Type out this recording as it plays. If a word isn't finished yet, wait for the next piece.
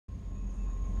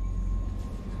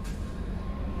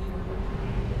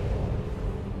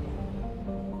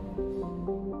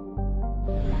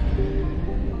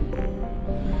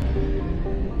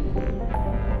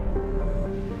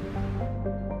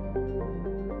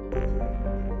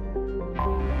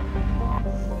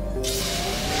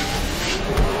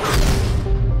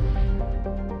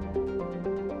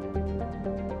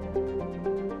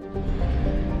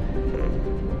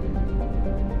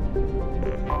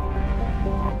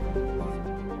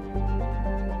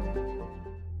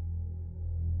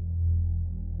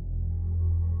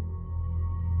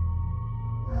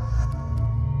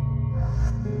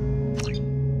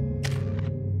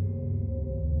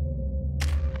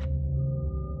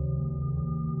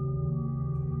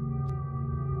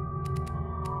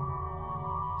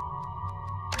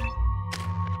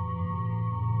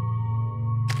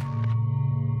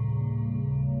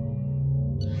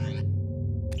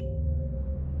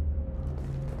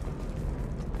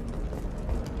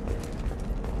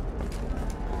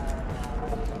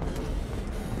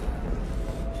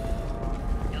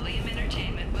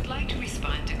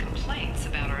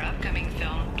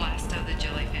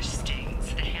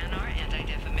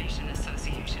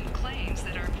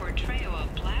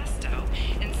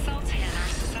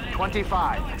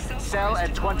25. Sell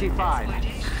at 25.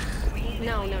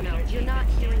 No. You're not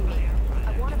hearing me.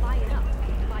 I want to buy it up.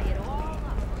 Buy it all up.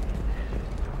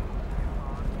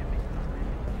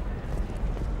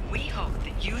 We hope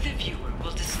that you, the viewer,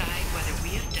 will decide whether we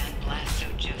have done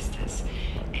Blasto justice.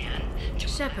 And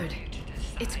Shepard,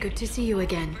 it's good to see you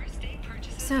again.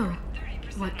 So,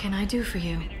 what can I do for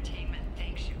you?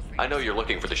 I know you're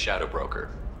looking for the Shadow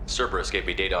Broker. Cerberus gave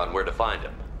me data on where to find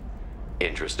him.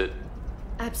 Interested?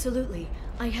 Absolutely.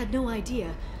 I had no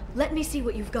idea. Let me see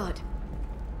what you've got.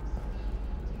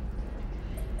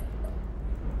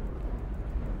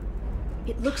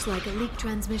 It looks like a leaked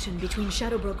transmission between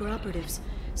Shadow Broker operatives.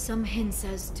 Some hints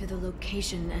as to the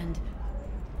location and...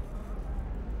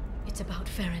 It's about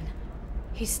Farron.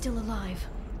 He's still alive.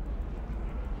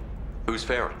 Who's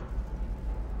Farron?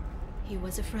 He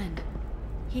was a friend.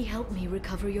 He helped me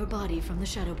recover your body from the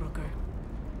Shadow Broker.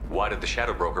 Why did the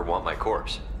Shadow Broker want my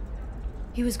corpse?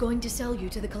 He was going to sell you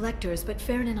to the Collectors, but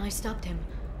Farron and I stopped him.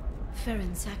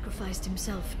 Farron sacrificed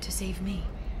himself to save me.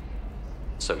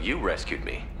 So you rescued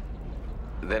me.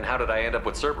 Then how did I end up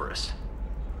with Cerberus?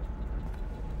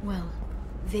 Well,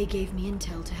 they gave me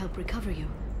intel to help recover you.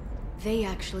 They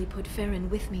actually put Farron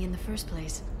with me in the first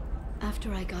place.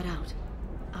 After I got out,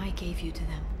 I gave you to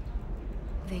them.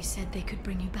 They said they could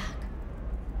bring you back.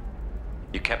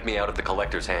 You kept me out of the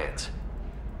Collector's hands.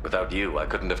 Without you, I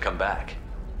couldn't have come back.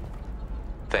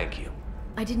 Thank you.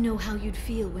 I didn't know how you'd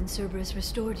feel when Cerberus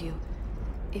restored you.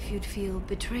 If you'd feel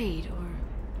betrayed, or...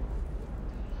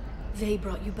 They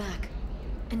brought you back.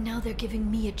 And now they're giving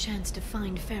me a chance to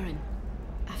find Farron.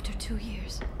 After 2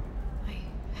 years. I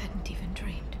hadn't even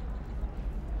dreamed.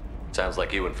 Sounds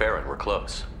like you and Farron were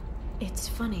close. It's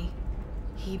funny.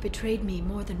 He betrayed me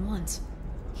more than once.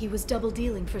 He was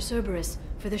double-dealing for Cerberus,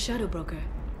 for the Shadow Broker.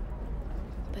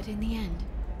 But in the end,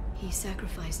 he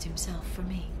sacrificed himself for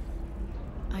me.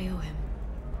 I owe him.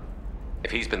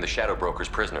 If he's been the Shadow Broker's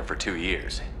prisoner for 2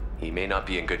 years, he may not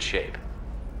be in good shape.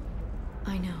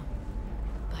 I know.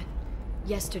 But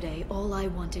yesterday, all I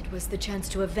wanted was the chance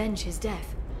to avenge his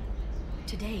death.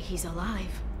 Today, he's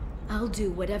alive. I'll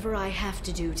do whatever I have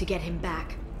to do to get him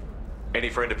back. Any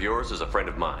friend of yours is a friend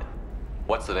of mine.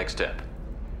 What's the next step?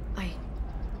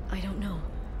 I don't know.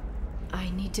 I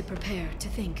need to prepare, to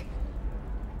think.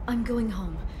 I'm going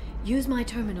home. Use my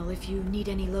terminal if you need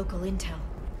any local intel.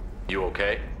 You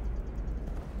okay?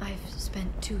 I've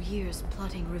spent 2 years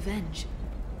plotting revenge.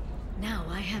 Now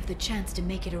I have the chance to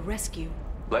make it a rescue.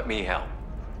 Let me help.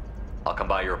 I'll come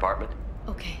by your apartment.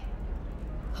 Okay.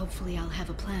 Hopefully I'll have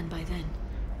a plan by then.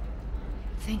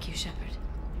 Thank you, Shepard.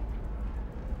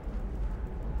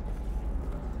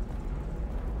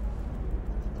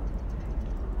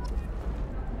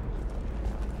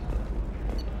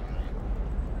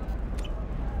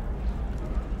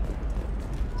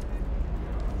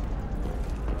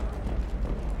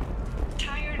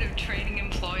 Tired of trading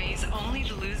employees only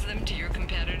to lose them to your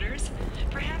competitors?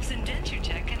 Perhaps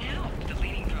IndentureTech can help. The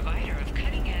leading provider of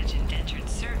cutting-edge indentured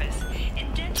service,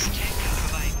 IndentureTech can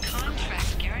provide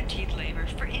contract-guaranteed labor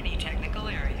for any technical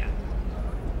area.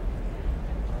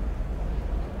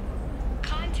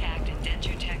 Contact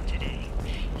IndentureTech today.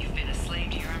 You've been a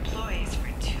slave to your employees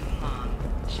for too long.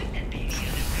 Shouldn't it be the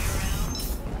other way around?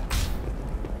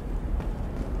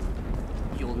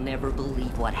 You'll never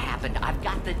believe what happened. I've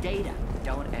got the data.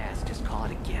 Don't ask, just call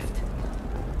it a gift.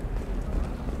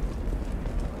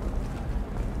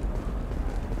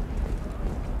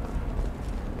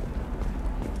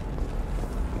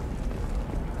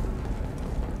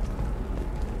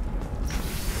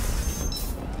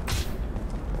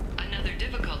 Another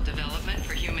difficult development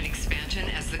for human expansion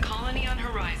as the colony on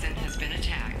Horizon has been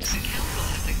attacked. The Council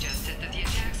has suggested that the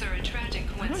attacks are a tragic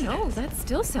I coincidence. don't know, that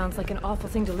still sounds like an awful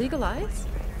thing to legalize.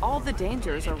 All the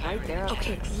dangers are right there.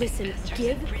 Okay, listen.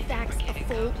 Give Thax a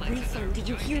full refund. Did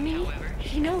you hear me?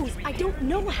 He knows. I don't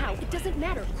know how. It doesn't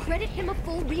matter. Credit him a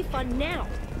full refund now.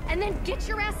 And then get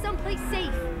your ass someplace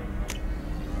safe.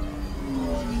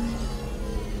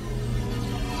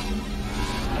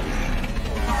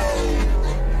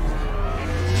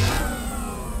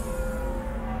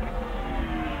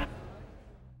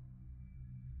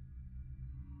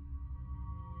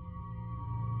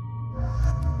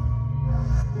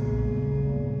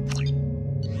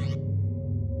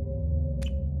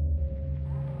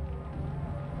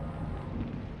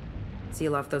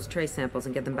 Seal off those trace samples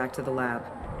and get them back to the lab.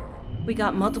 We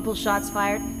got multiple shots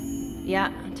fired.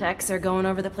 Yeah, techs are going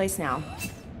over the place now.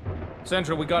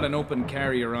 Central, we got an open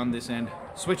carrier on this end.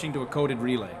 Switching to a coded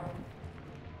relay.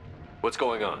 What's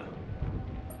going on?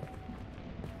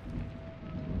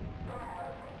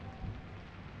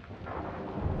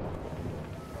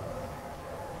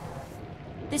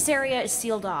 This area is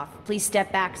sealed off. Please step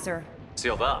back, sir.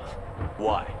 Sealed off?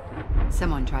 Why?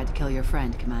 Someone tried to kill your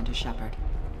friend, Commander Shepard.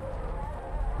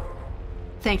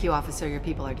 Thank you, officer. Your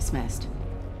people are dismissed.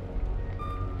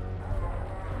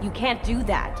 You can't do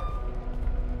that.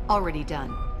 Already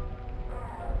done.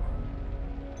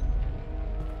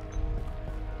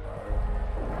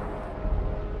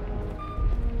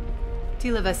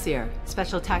 Tila Vasir,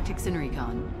 Special Tactics and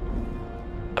Recon.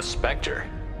 A Spectre?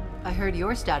 I heard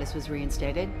your status was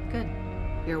reinstated. Good.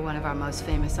 You're one of our most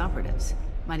famous operatives.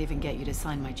 Might even get you to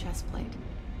sign my chest plate.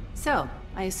 So,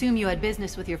 I assume you had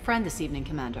business with your friend this evening,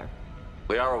 Commander.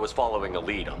 Liara was following a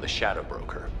lead on the Shadow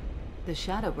Broker. The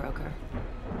Shadow Broker?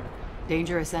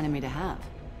 Dangerous enemy to have.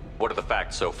 What are the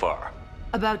facts so far?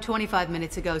 About 25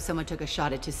 minutes ago, someone took a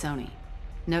shot at T'Soni.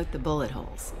 Note the bullet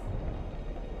holes.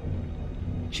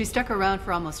 She stuck around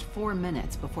for almost 4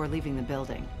 minutes before leaving the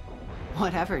building.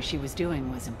 Whatever she was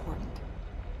doing was important.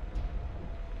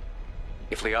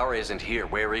 If Liara isn't here,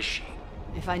 where is she?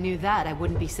 If I knew that, I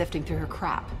wouldn't be sifting through her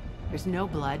crap. There's no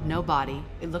blood, no body.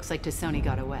 It looks like T'Soni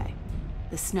got away.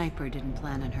 The sniper didn't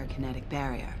plan on her kinetic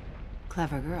barrier.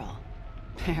 Clever girl.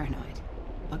 Paranoid,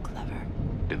 but clever.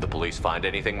 Did the police find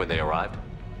anything when they arrived?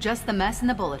 Just the mess and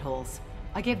the bullet holes.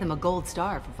 I gave them a gold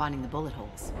star for finding the bullet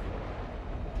holes.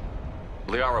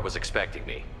 Liara was expecting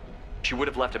me. She would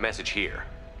have left a message here.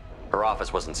 Her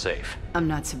office wasn't safe. I'm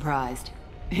not surprised.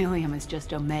 Ilium is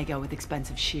just Omega with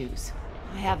expensive shoes.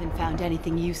 I haven't found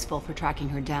anything useful for tracking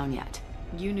her down yet.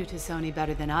 You knew T'Soni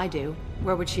better than I do.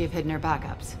 Where would she have hidden her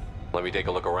backups? Let me take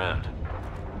a look around.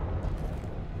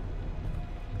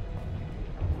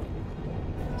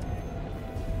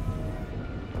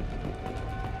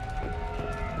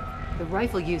 The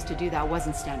rifle used to do that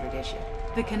wasn't standard issue.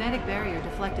 The kinetic barrier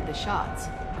deflected the shots,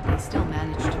 but they still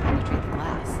managed to penetrate the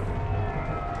glass.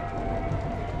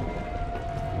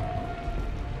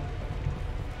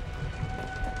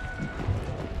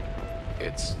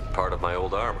 It's part of my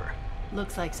old armor.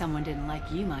 Looks like someone didn't like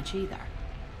you much either.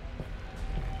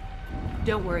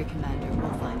 Don't worry, Commander.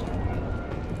 We'll find her.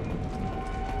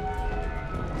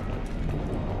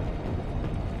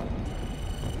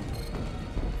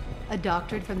 A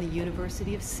doctorate from the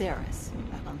University of Ceres,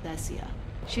 Valenthesia.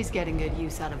 She's getting good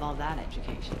use out of all that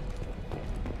education.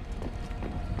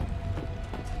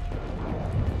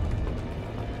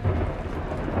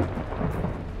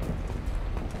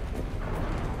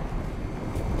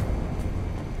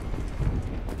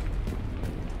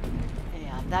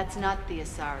 Yeah, that's not the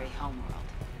Asari homeworld.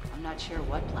 I'm not sure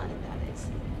what planet that is.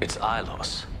 It's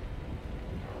Ilos.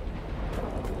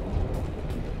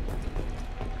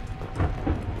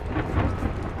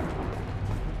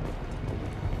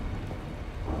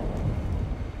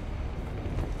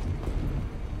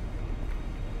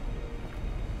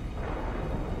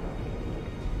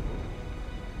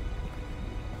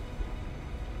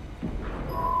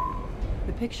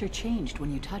 The picture changed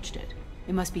when you touched it.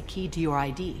 It must be keyed to your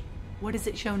ID. What does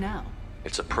it show now?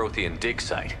 It's a Prothean dig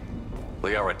site.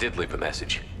 Liara did leave a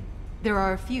message. There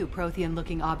are a few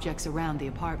Prothean-looking objects around the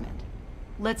apartment.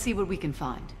 Let's see what we can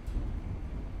find.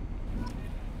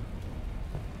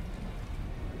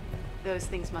 Those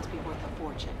things must be worth a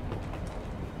fortune.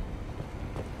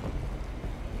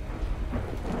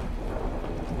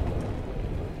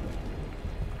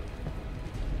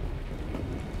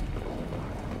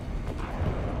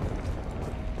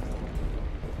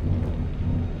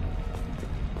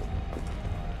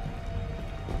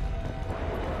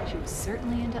 She was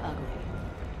certainly into ugly.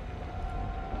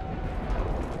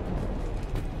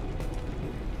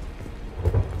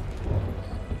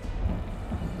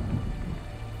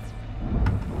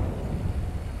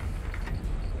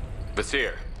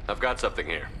 Vasir, I've got something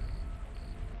here.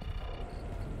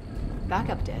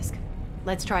 Backup disk.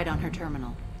 Let's try it on her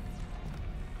terminal.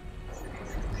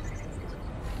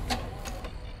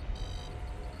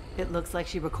 It looks like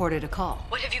she recorded a call.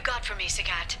 What have you got for me,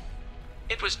 Sagat?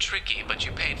 It was tricky, but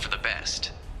you paid for the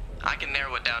best. I can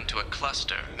narrow it down to a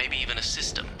cluster, maybe even a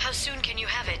system. How soon can you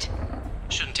have it?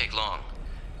 Shouldn't take long.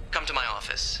 Come to my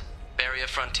office. Barrier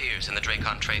Frontiers in the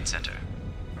Dracon Trade Center.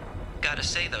 Gotta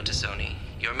say though, T'Soni,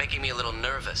 you're making me a little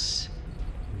nervous.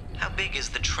 How big is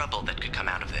the trouble that could come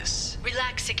out of this?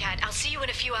 Relax, Sagat. I'll see you in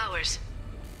a few hours.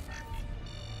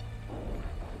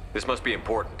 This must be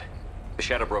important. The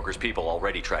Shadow Broker's people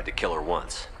already tried to kill her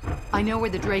once. I know where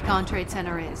the Dracon Trade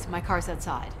Center is. My car's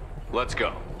outside. Let's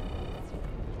go.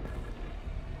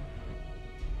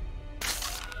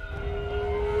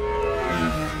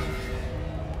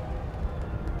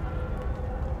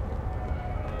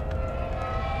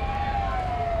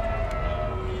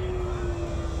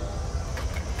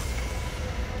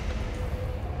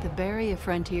 The Barrier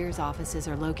Frontiers offices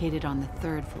are located on the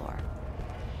 3rd floor.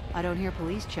 I don't hear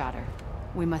police chatter.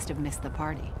 We must have missed the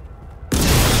party.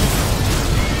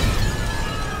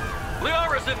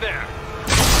 Liara's in there!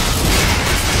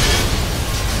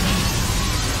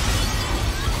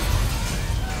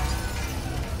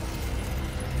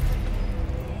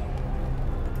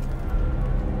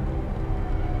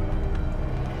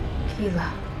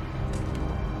 Keela.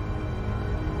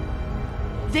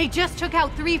 They just took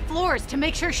out 3 floors to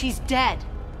make sure she's dead.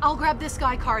 I'll grab this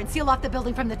Sky car and seal off the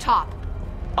building from the top.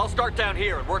 I'll start down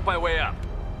here and work my way up.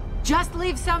 Just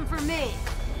leave some for me.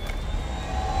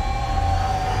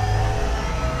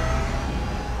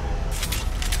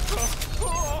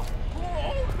 Oh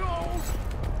no!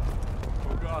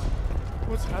 Oh God,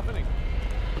 what's happening?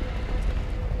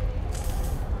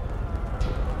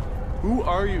 Who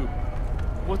are you?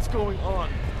 What's going on?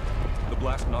 The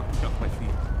blast knocked me off my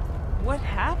feet. What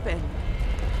happened?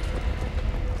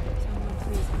 Someone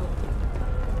please help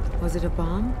me. Was it a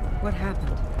bomb? What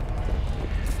happened?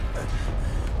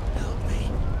 Help me.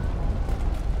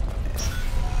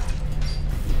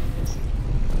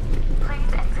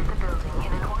 Please exit the building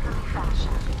in an orderly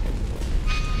fashion.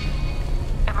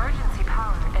 Emergency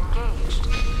power engaged.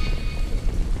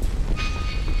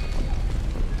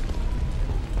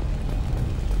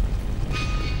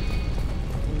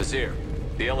 Vasir,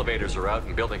 the elevators are out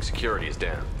and building security is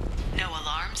down. No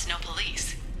alarms, no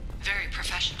police. Very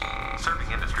professional.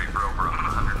 Serving industry for over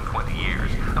 120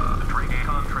 years, the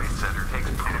Paragon Trade Center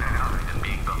takes pride in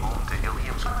being the home to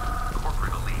Ilium's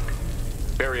corporate elite.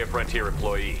 Barrier Frontier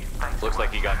employee. Looks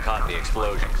like he got caught in the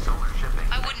explosion.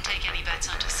 I wouldn't take any bets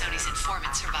on Sony's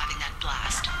informant surviving that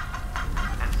blast.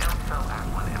 And Elfell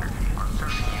Aquan Energy are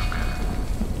serving you better.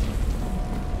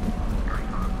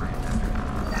 Paragon Trade Center.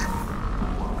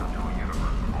 Welcome to a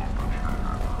universe of all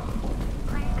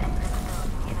Please exit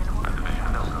the building in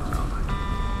an orderly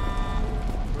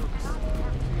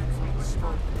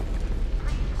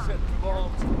Set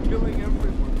bombs, killing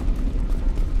everyone.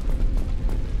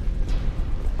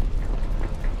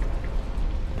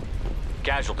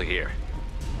 Casualty here.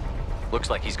 Looks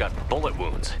like he's got bullet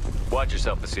wounds. Watch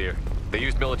yourself, Vasir. They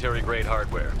used military-grade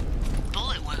hardware.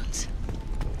 Bullet wounds.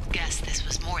 Guess this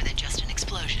was more than just an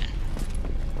explosion.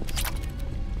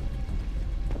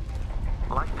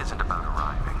 Life isn't about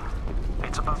arriving.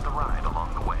 It's about the ride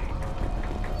along the way.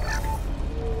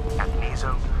 At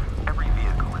Nizo, every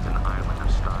vehicle is an island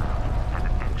of style and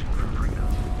an engine for freedom.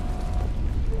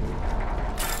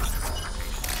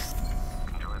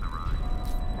 Enjoy the ride.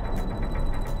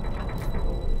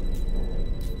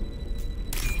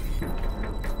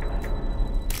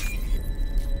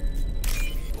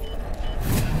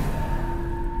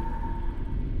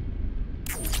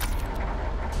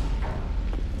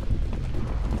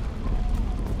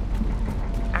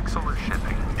 Exolar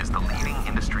Shipping is the leading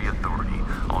industry authority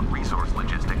on resource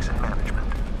logistics and management.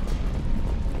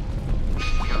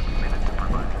 We are committed to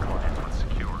providing clients with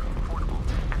secure, affordable,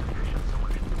 and efficient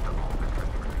solutions to all their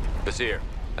trade. Vasir,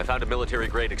 I found a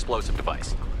military-grade explosive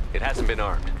device. It hasn't been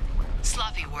armed.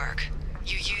 Sloppy work.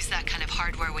 You use that kind of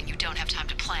hardware when you don't have time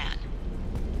to plan.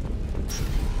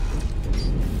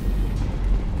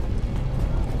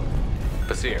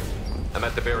 Vasir, I'm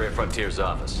at the Barrier Frontiers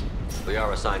office.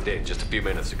 Liara signed in just a few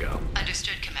minutes ago.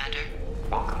 Understood, Commander.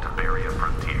 Welcome to Barrier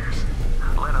Frontiers.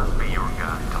 Let us be your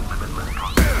guide to limitless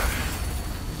prosperity.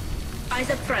 Eyes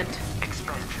up front.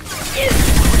 Expansion. Vasir,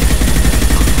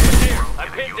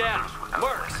 I'm pinned down.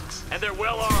 Mercs, and they're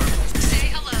well armed.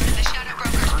 Say hello to the Shadow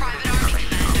Broker's private army,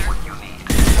 Commander. What you need,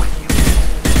 when you need.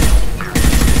 Barrier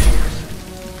Frontiers.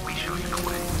 We show you the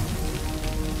way.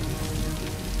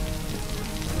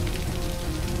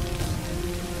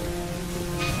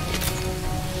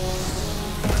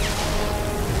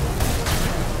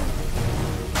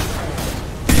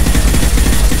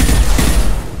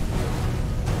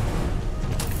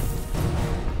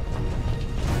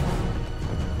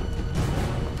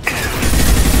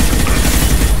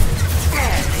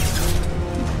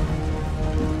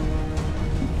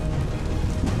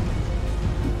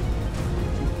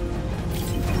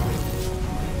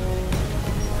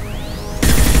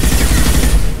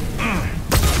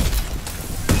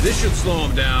 This should slow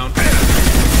him down.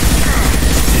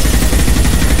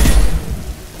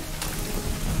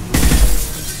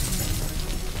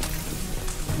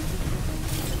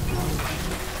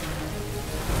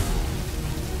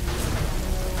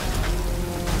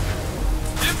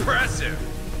 Impressive.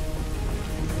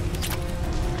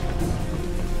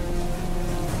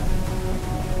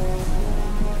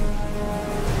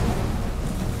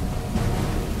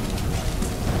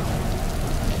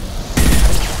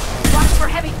 Watch for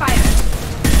heavy fire.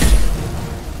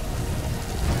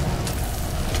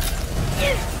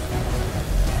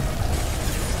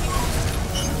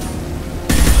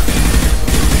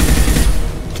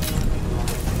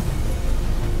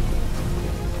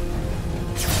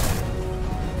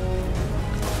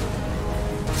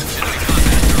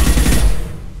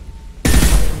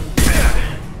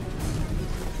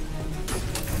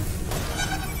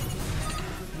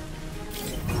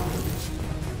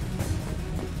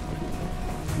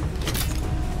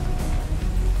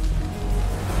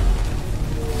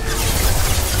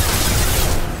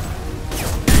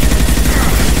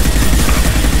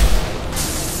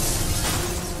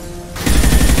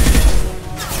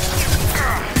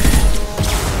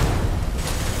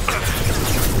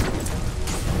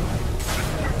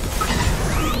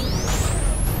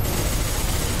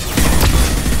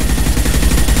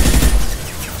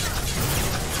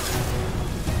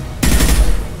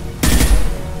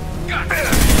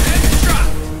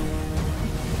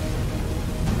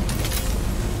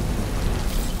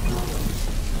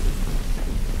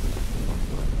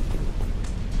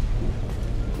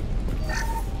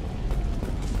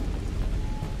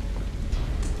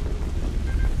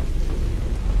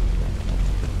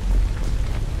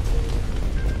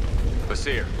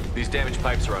 Vasir. These damaged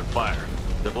pipes are on fire.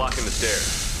 They're blocking the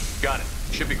stairs. Got it.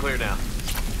 Should be clear now.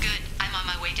 Good. I'm on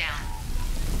my way down.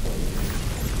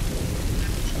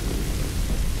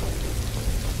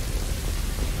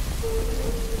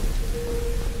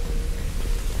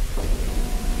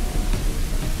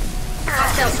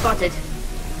 Hostile spotted.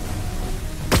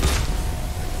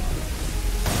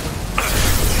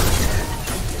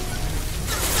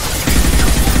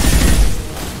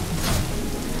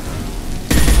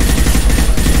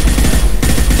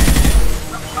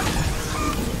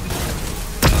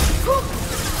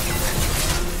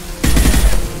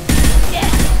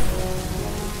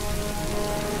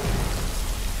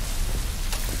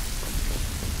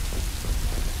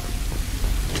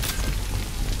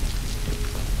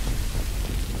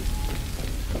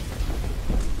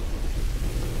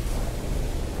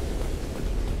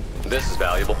 This is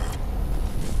valuable.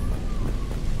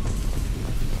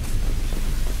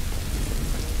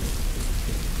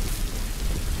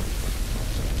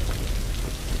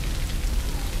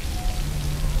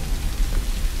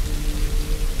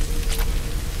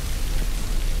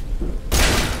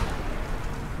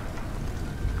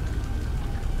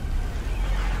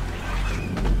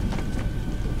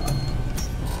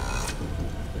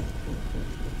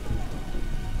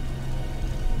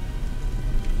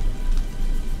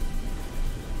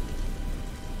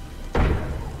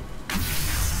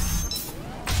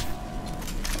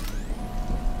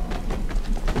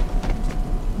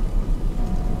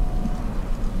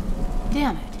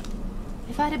 Damn it.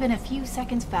 If I'd have been a few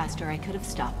seconds faster, I could have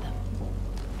stopped them.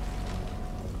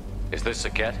 Is this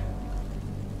Saket?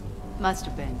 Must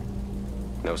have been.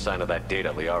 No sign of that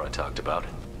data Liara talked about.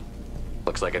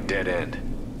 Looks like a dead end.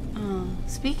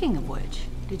 Speaking of which,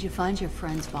 did you find your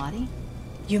friend's body?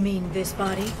 You mean this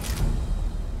body?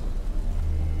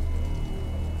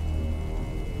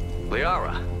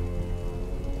 Liara.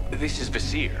 This is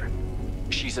Vasir.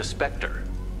 She's a Spectre.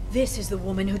 This is the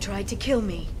woman who tried to kill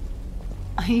me.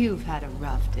 You've had a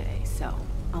rough day, so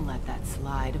I'll let that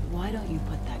slide. Why don't you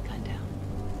put that gun down?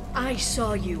 I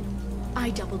saw you. I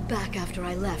doubled back after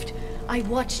I left. I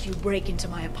watched you break into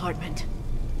my apartment.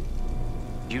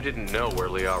 You didn't know where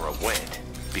Liara went,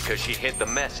 because she hid the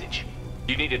message.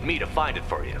 You needed me to find it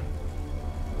for you.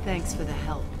 Thanks for the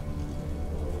help.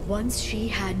 Once she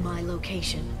had my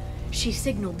location, she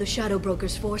signaled the Shadow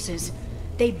Broker's forces.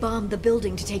 They bombed the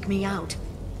building to take me out.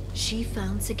 She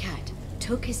found Saket,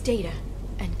 took his data,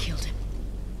 and killed him.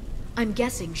 I'm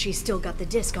guessing she's still got the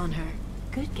disc on her.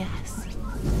 Good guess.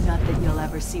 Not that you'll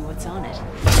ever see what's on it.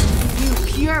 You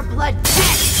pure blood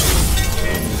bitch!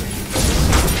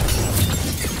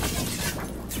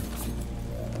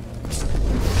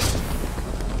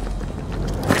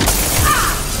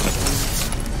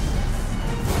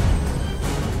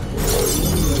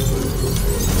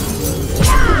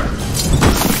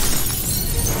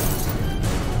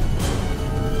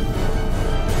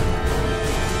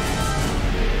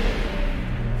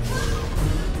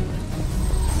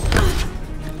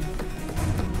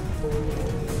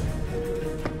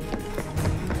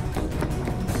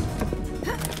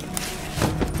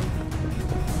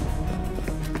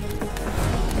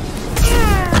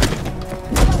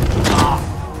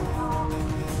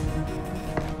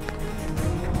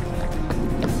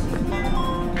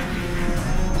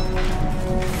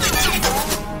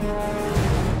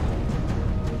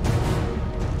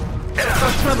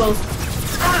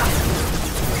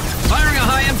 Firing a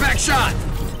high-impact shot!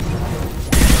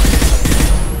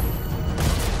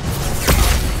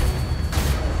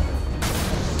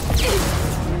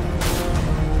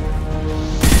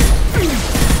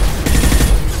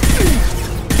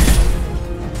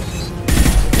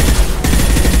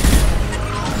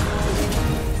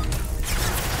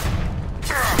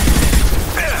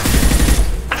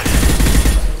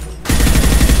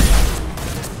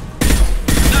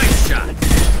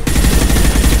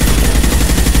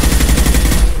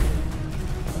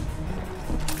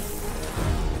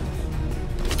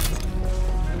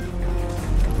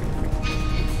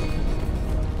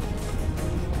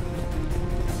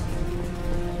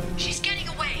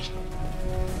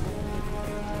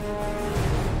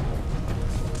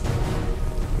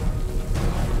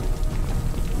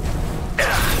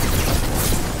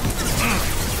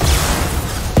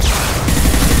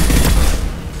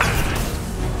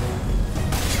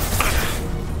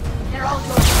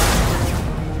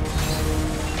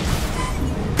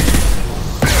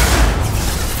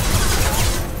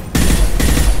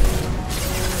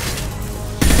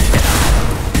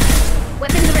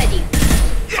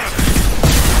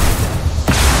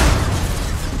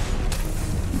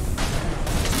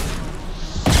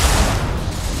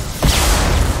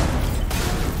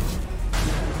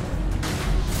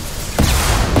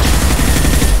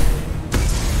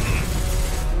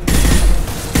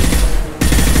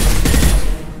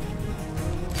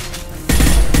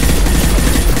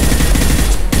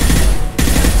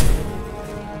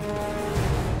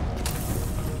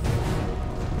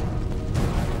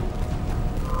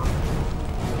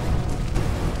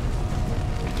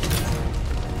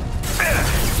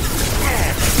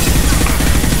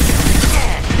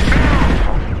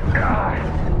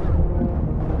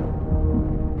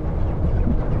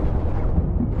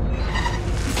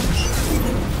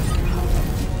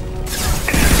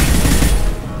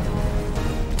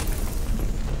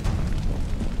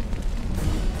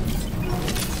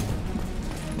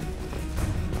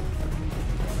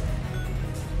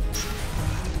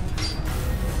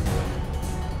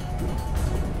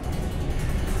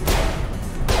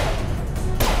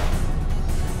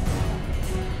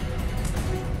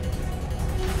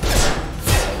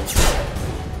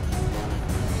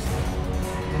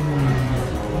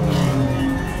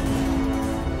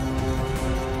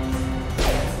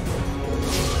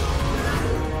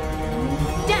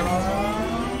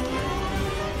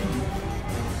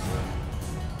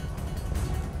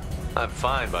 I'm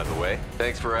fine, by the way.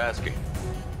 Thanks for asking.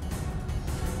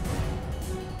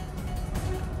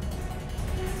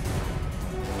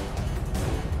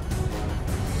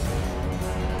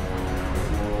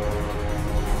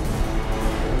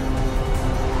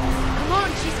 Come on,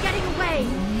 she's getting away!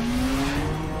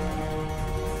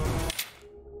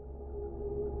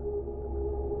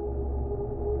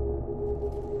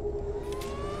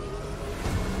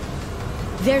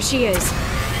 There she is.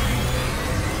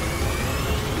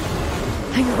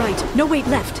 Hang a right. No, wait,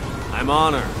 left. I'm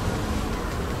on her.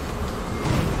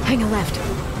 Hang a left.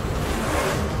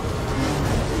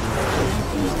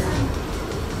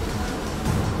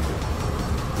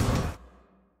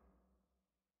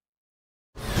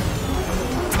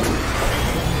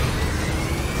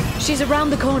 She's around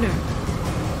the corner.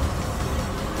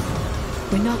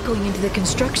 We're not going into the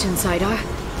construction site, are?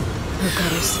 Oh,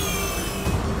 goddess.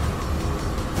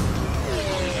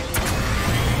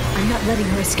 I'm not letting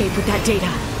her escape with that data.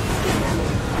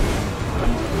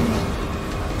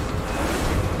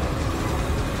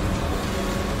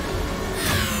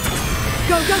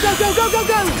 Go, go, go, go, go, go,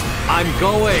 go! I'm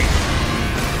going!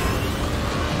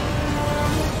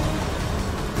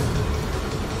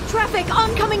 Traffic!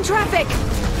 Oncoming traffic!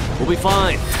 We'll be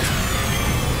fine.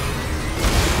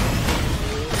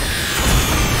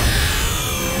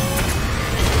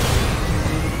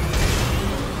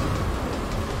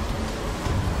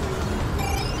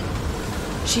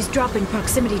 She's dropping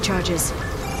proximity charges.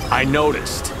 I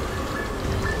noticed.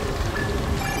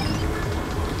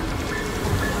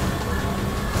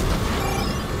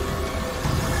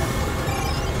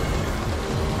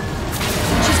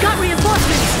 She's got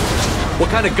reinforcements! What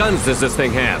kind of guns does this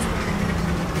thing have?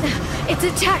 It's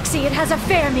a taxi. It has a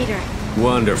fare meter.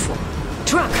 Wonderful.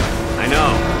 Truck. I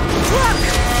know. Truck!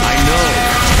 I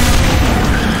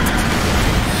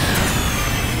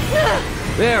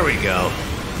know. There we go.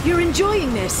 You're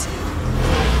enjoying this. A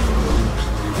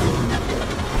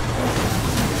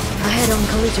head-on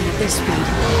collision at this speed.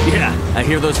 Yeah, I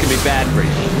hear those can be bad for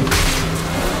you.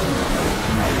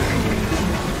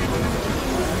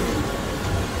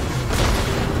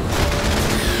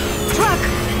 Truck!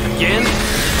 Again?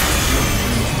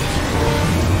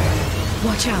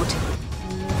 Watch out.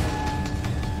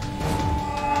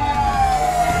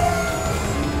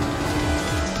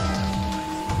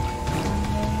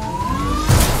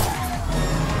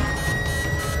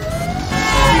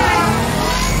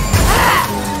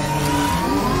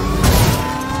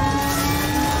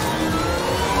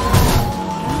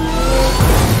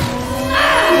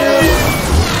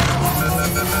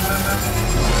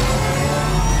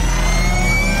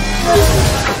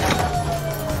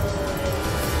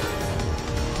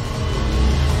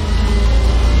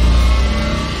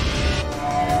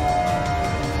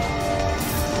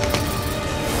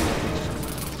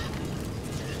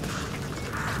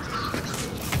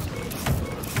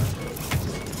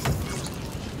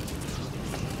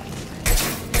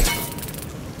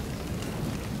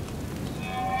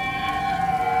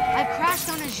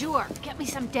 Get me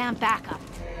some damn backup.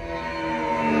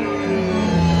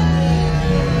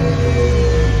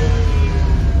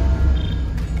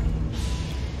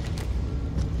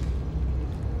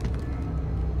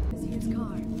 Vasir's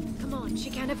car. Come on, she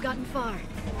can't have gotten far.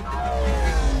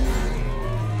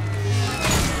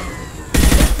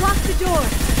 Lock the door!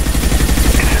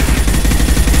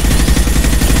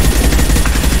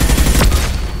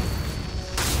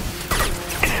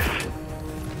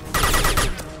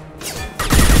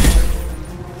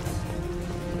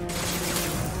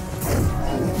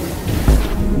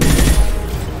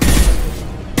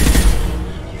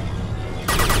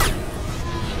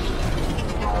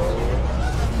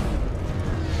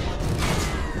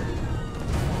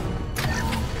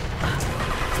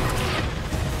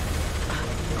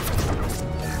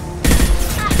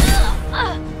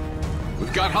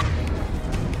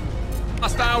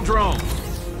 Hostile drone.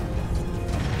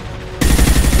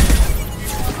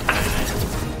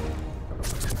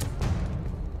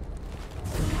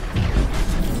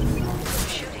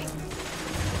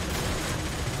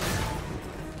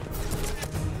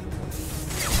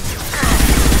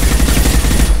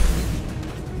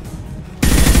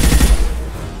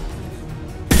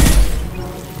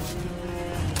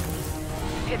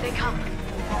 Here they come.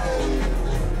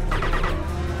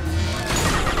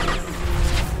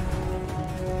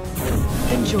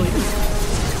 Enjoy them.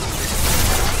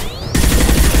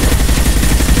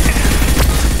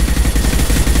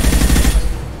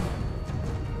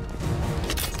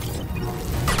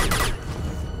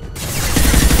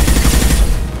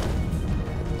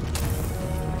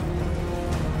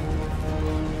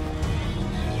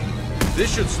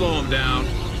 This should slow him down.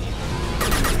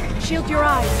 Shield your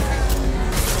eyes.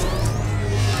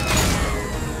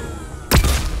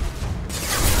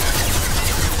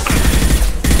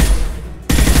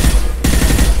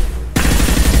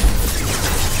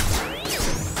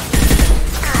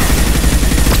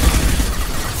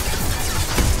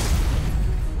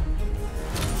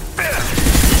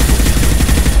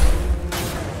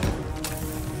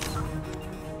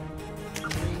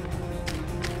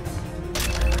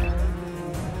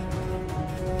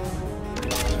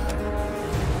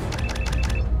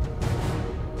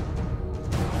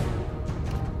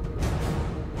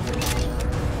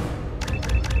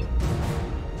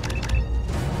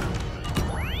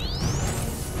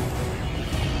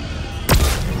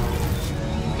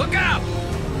 Look out!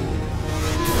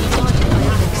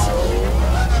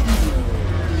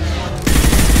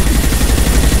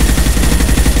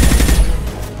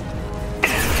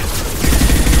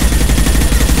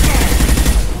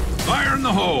 Fire in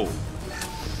the hole!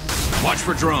 Watch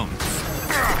for drones.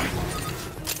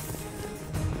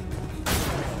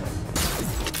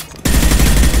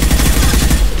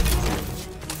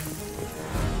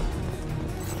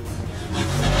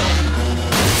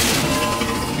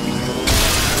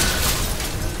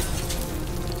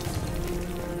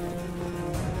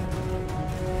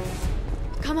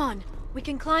 Come on, we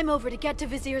can climb over to get to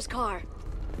Vasir's car.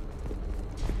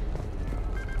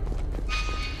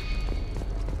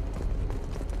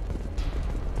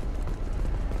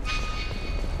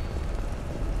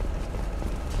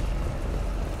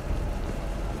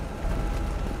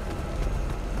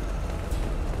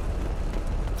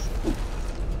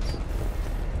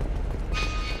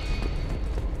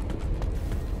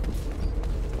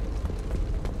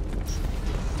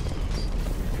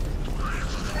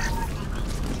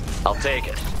 I'll take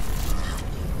it.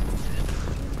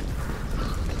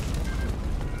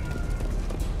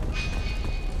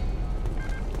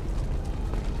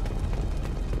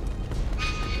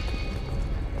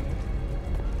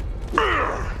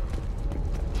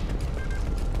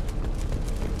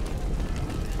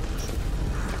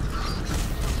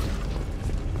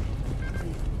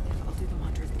 I'll do the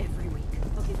mantras every week.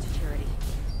 I'll give to charity.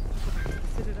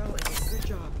 The Citadel is a good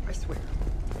job, I swear.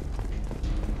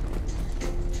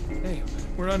 Hey,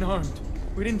 we're unarmed.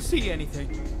 We didn't see anything.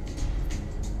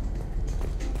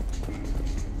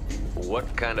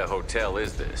 What kind of hotel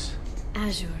is this?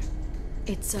 Azure.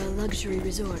 It's a luxury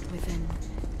resort with an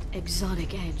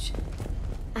exotic edge.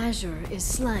 Azure is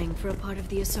slang for a part of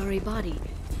the Asari body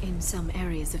in some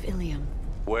areas of Ilium.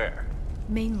 Where?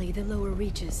 Mainly the lower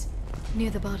reaches,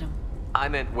 near the bottom. I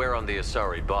meant where on the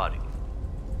Asari body.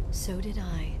 So did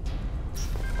I.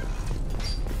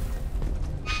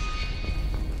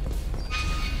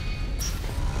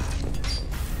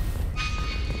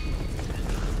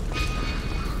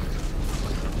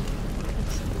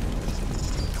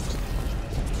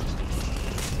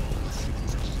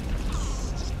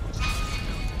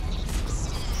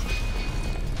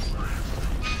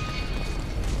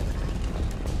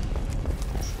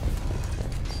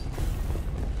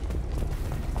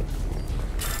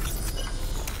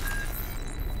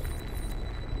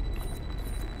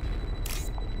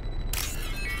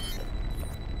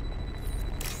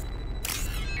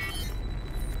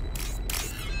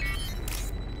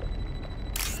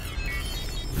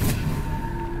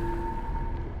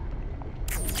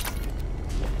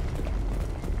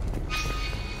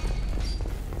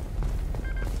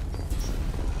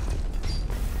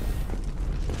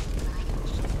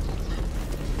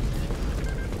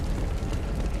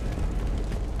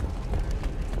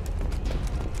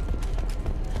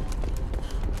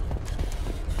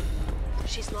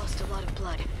 She's lost a lot of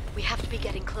blood. We have to be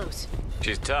getting close.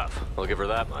 She's tough. I'll give her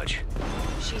that much.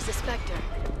 She's a Spectre.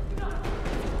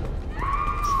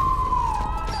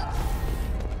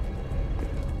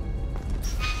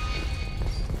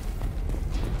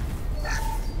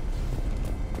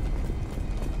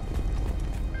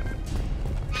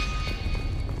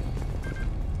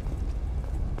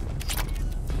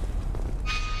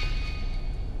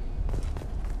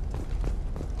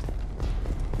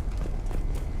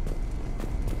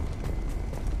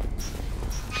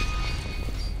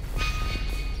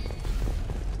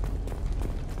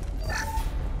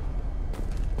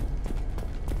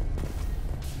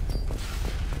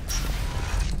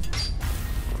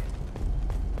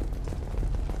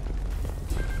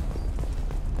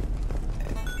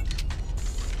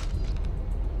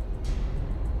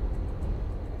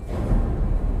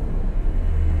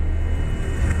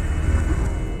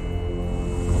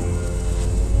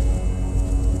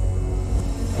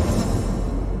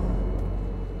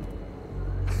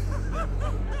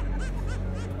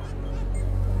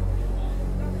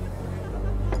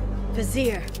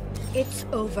 Vasir, it's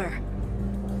over.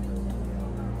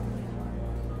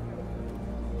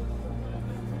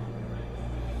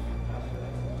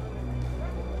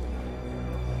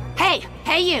 Hey!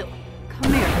 Hey you!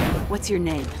 Come here. What's your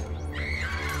name?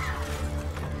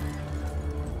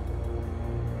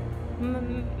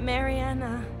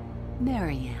 Mariana.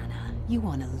 Mariana. You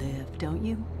want to live, don't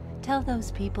you? Tell those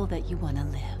people that you want to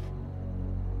live.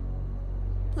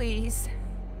 Please.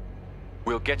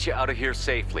 We'll get you out of here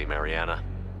safely, Mariana.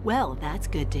 Well, that's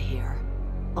good to hear.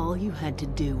 All you had to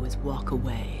do was walk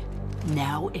away.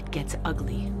 Now it gets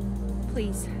ugly.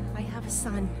 Please, I have a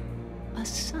son. A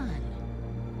son?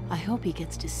 I hope he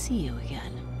gets to see you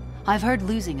again. I've heard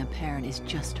losing a parent is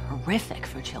just horrific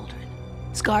for children.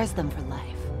 Scars them for life.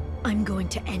 I'm going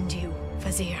to end you,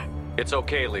 Vasir. It's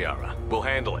okay, Liara. We'll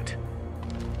handle it.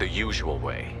 The usual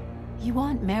way. You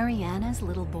want Mariana's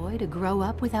little boy to grow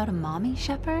up without a mommy,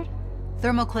 Shepard?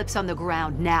 Thermal clips on the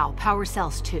ground now. Power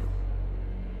cells too.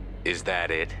 Is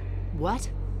that it? What?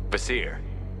 Vasir.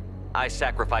 I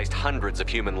sacrificed hundreds of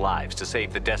human lives to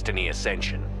save the Destiny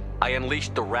Ascension. I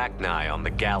unleashed the Rachni on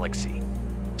the galaxy.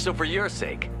 So for your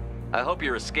sake, I hope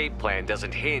your escape plan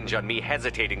doesn't hinge on me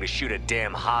hesitating to shoot a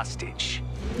damn hostage.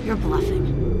 You're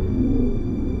bluffing.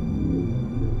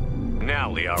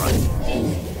 Now, Liara.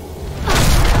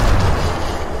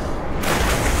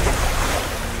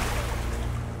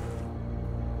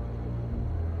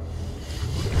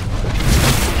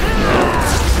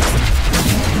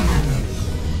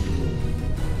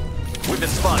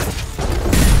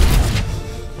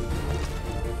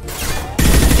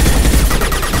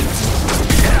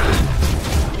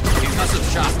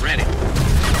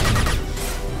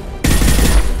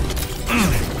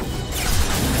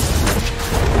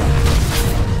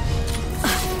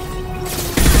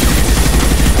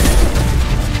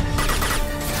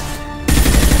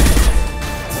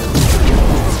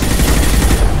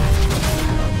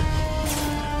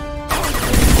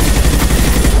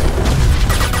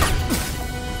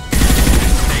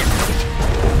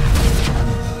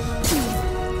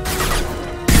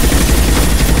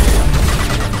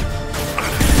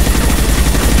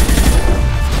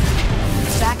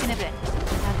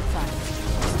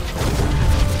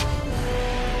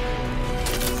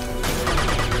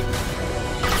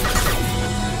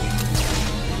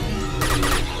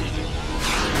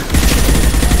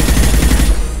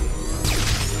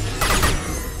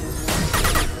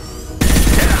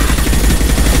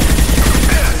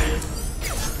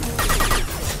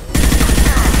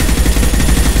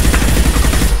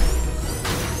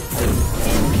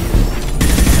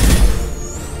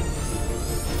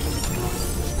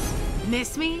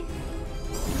 Miss me?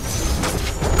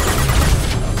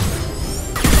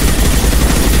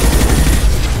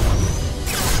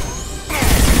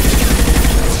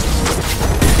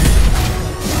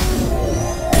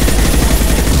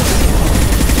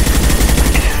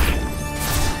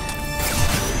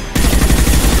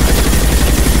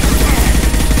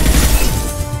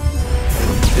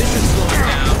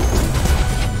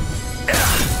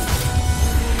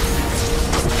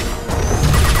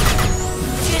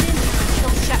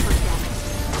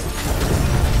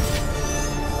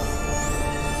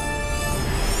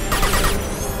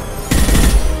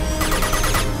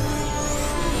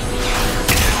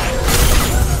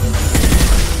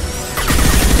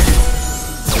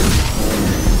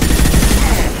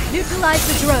 Neutralize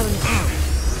the drone.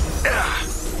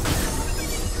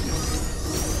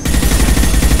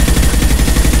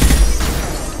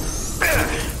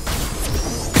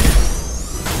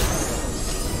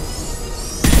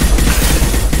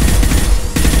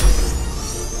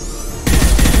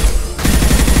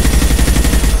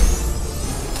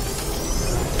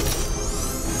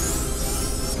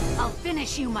 I'll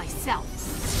finish you myself.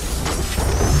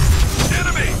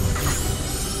 Enemy!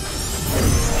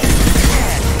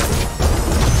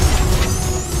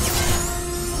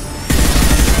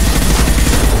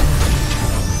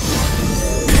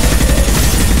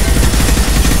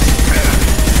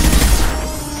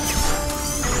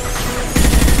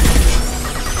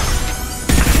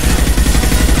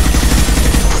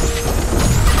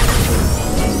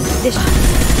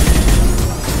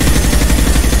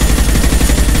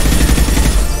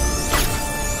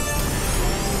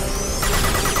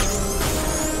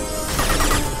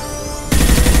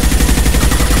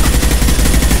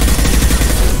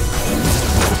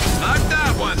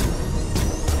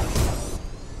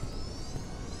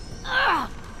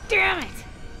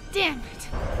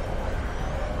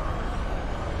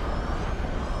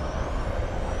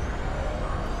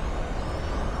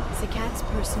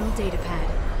 Personal data pad.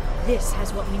 This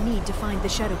has what we need to find the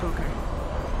Shadow Broker.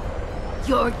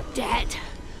 You're dead.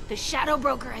 The Shadow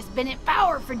Broker has been in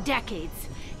power for decades.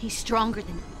 He's stronger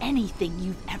than anything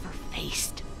you've ever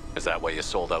faced. Is that why you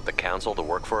sold out the Council to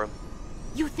work for him?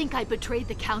 You think I betrayed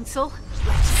the Council?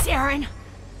 Like Saren?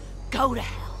 Go to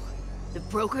hell. The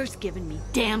Broker's given me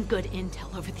damn good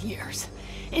intel over the years.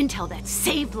 Intel that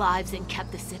saved lives and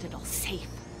kept the Citadel safe.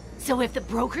 So if the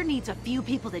Broker needs a few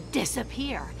people to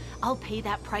disappear, I'll pay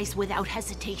that price without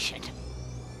hesitation.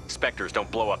 Spectres don't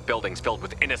blow up buildings filled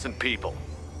with innocent people.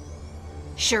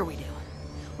 Sure we do.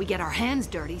 We get our hands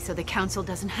dirty so the Council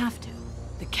doesn't have to.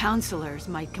 The Councilors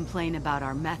might complain about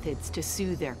our methods to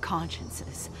soothe their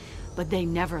consciences, but they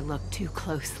never look too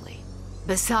closely.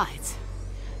 Besides,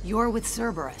 you're with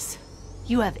Cerberus.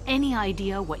 You have any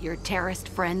idea what your terrorist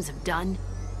friends have done?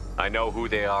 I know who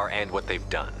they are and what they've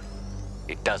done.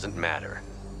 It doesn't matter.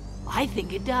 I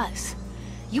think it does.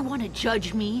 You want to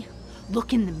judge me?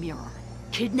 Look in the mirror.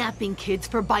 Kidnapping kids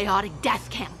for biotic death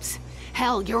camps.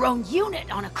 Hell, your own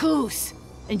unit on a cruise.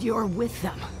 And you're with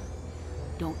them.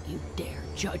 Don't you dare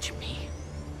judge me.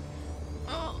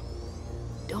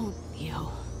 Don't you?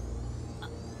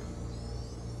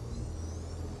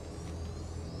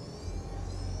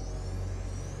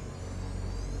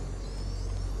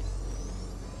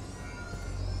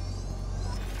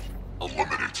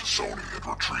 Eliminate Sony and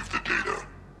retrieve the data.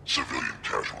 Civilian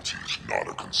casualties not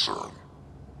a concern.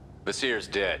 Vasir's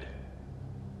dead.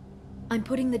 I'm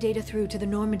putting the data through to the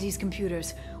Normandy's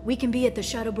computers. We can be at the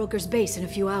Shadow Broker's base in a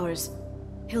few hours.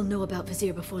 He'll know about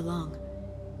Vasir before long.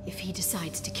 If he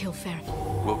decides to kill Farron.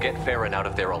 We'll get Farron out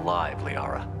of there alive,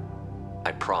 Liara.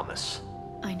 I promise.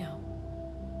 I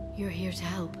know. You're here to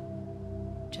help.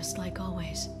 Just like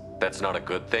always. That's not a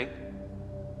good thing?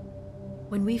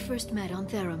 When we first met on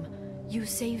Therum, you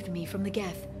saved me from the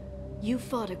Geth. You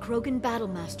fought a Krogan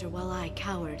battlemaster while I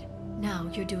cowered. Now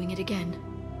you're doing it again.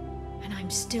 And I'm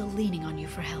still leaning on you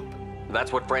for help.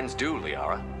 That's what friends do,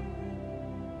 Liara.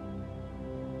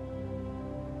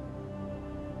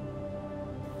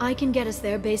 I can get us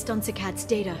there based on Sakat's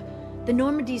data. The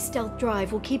Normandy's stealth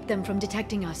drive will keep them from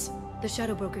detecting us. The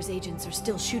Shadow Broker's agents are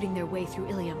still shooting their way through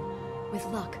Ilium. With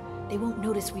luck, they won't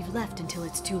notice we've left until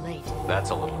it's too late. That's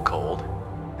a little cold.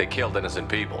 They killed innocent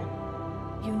people.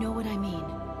 You know what I mean.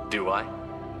 Do I?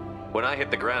 When I hit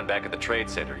the ground back at the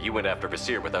trade center, you went after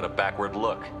Vasir without a backward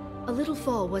look. A little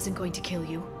fall wasn't going to kill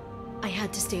you. I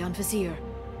had to stay on Vasir.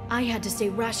 I had to stay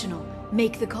rational,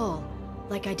 make the call,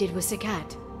 like I did with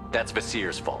Sakat. That's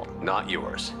Vasir's fault, not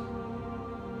yours.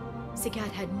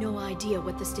 Sakat had no idea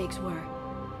what the stakes were.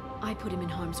 I put him in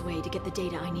harm's way to get the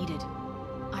data I needed.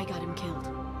 I got him killed.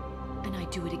 And I'd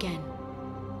do it again.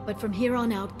 But from here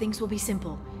on out, things will be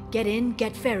simple. Get in,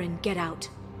 get Farron, get out.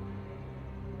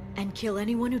 And kill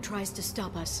anyone who tries to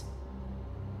stop us.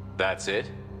 That's it?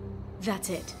 That's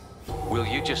it. Will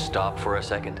you just stop for a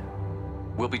second?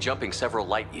 We'll be jumping several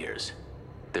light years.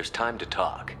 There's time to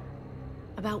talk.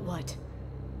 About what?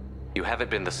 You haven't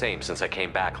been the same since I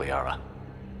came back, Liara.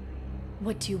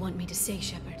 What do you want me to say,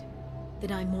 Shepard?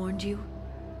 That I mourned you?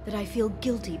 That I feel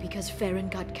guilty because Farron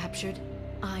got captured?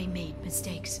 I made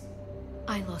mistakes.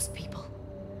 I lost people.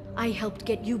 I helped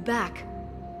get you back.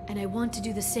 And I want to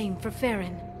do the same for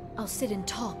Farron. I'll sit and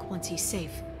talk once he's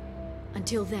safe.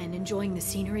 Until then, enjoying the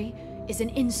scenery is an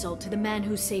insult to the man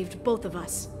who saved both of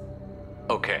us.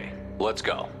 Okay, let's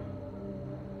go.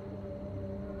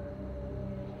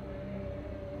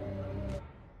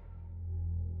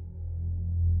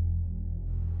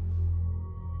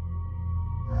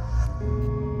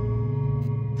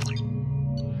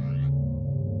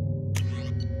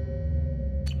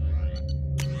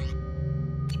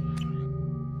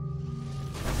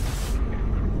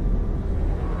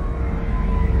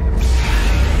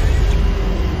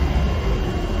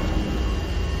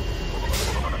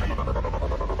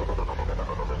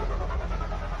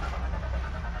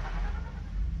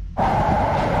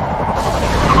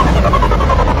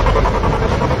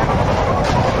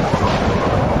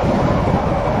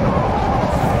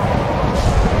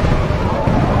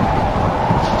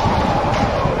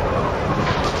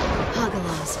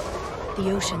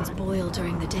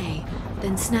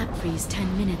 Snap freeze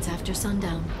 10 minutes after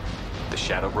sundown. The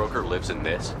Shadow Broker lives in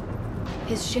this?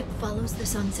 His ship follows the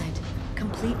sunset,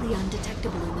 completely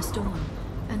undetectable in the storm,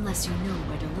 unless you know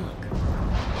where to look.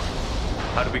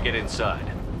 How do we get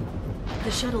inside?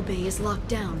 The shuttle bay is locked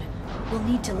down. We'll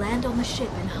need to land on the ship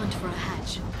and hunt for a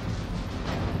hatch.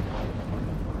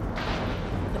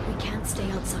 But we can't stay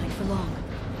outside for long.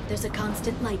 There's a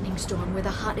constant lightning storm where the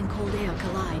hot and cold air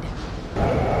collide.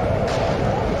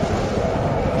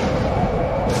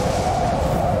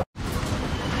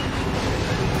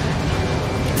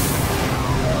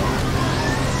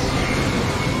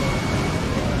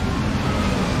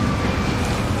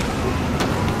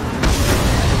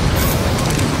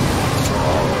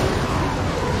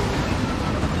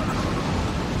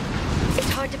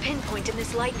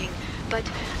 Lightning, but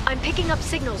I'm picking up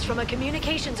signals from a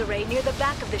communications array near the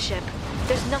back of the ship.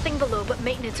 There's nothing below but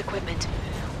maintenance equipment.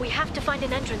 We have to find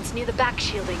an entrance near the back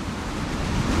shielding.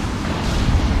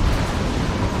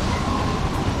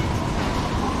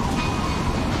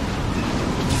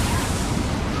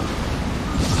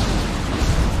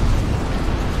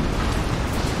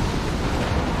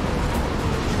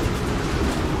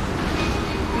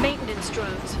 Maintenance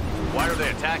drones. Why are they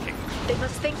attacking? They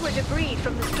must think we're debris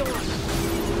from the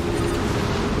storm.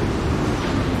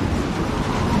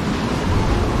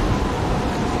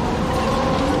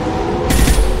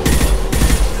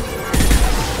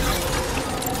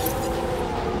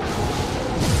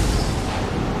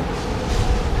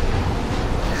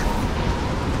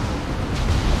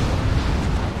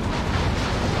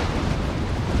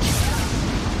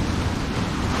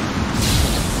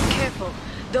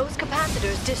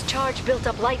 capacitors discharge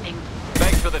built-up lightning.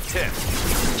 Thanks for the tip.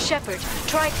 Shepard,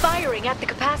 try firing at the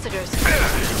capacitors.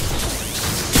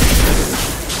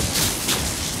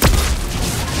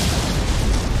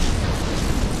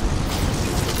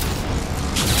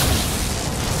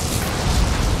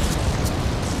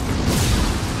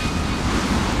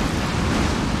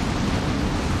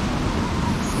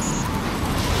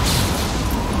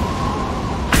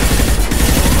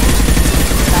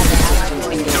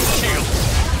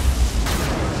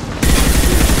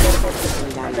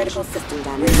 Critical system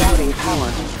damage. Rerouting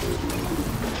power.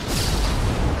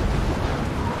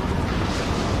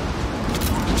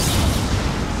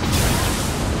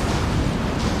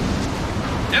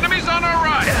 Enemies on our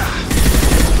right!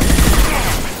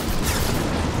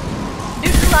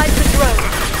 Neutralize the drone.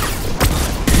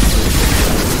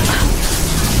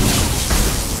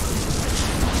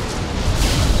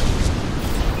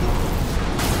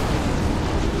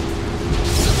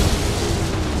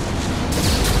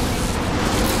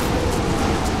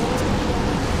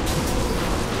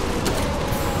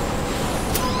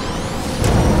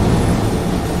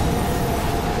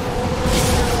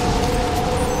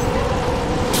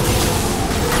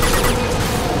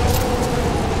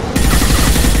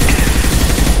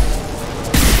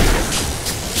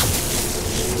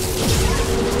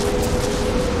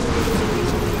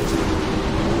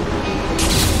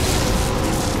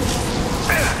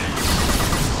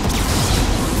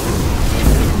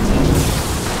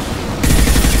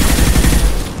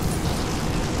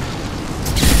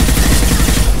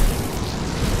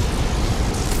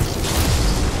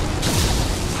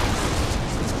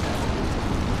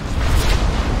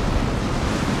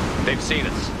 They've seen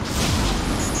us.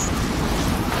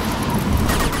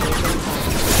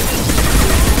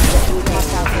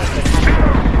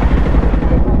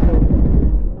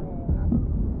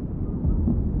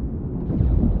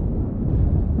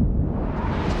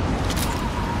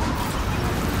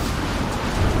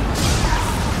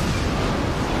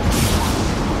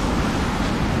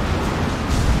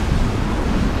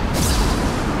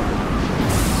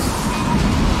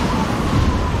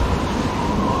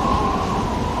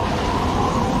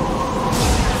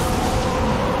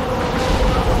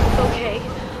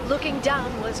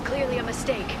 Down was clearly a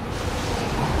mistake.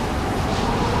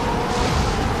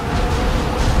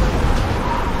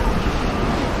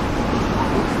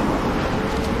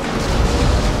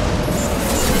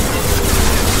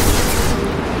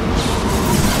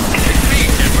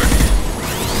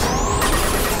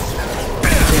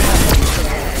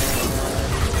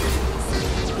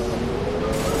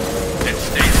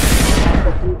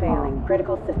 System failing.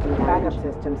 Critical system damage.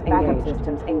 Backup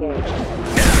systems engaged.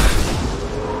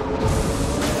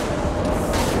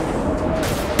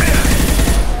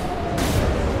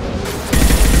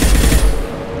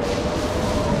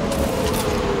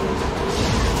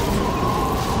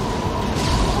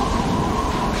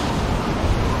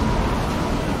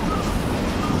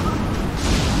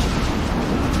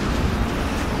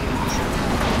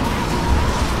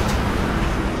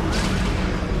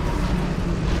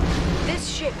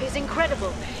 Is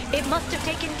incredible. It must have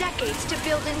taken decades to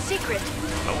build in secret.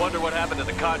 I wonder what happened to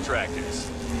the contractors.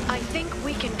 I think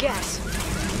we can guess.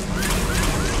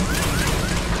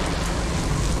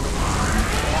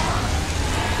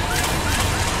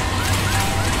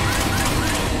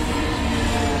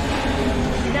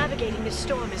 Navigating this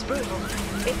storm is brutal.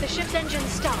 If the ship's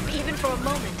engines stop, even for a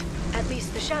moment, at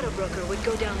least the Shadow Broker would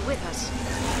go down with us.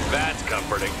 That's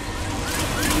comforting.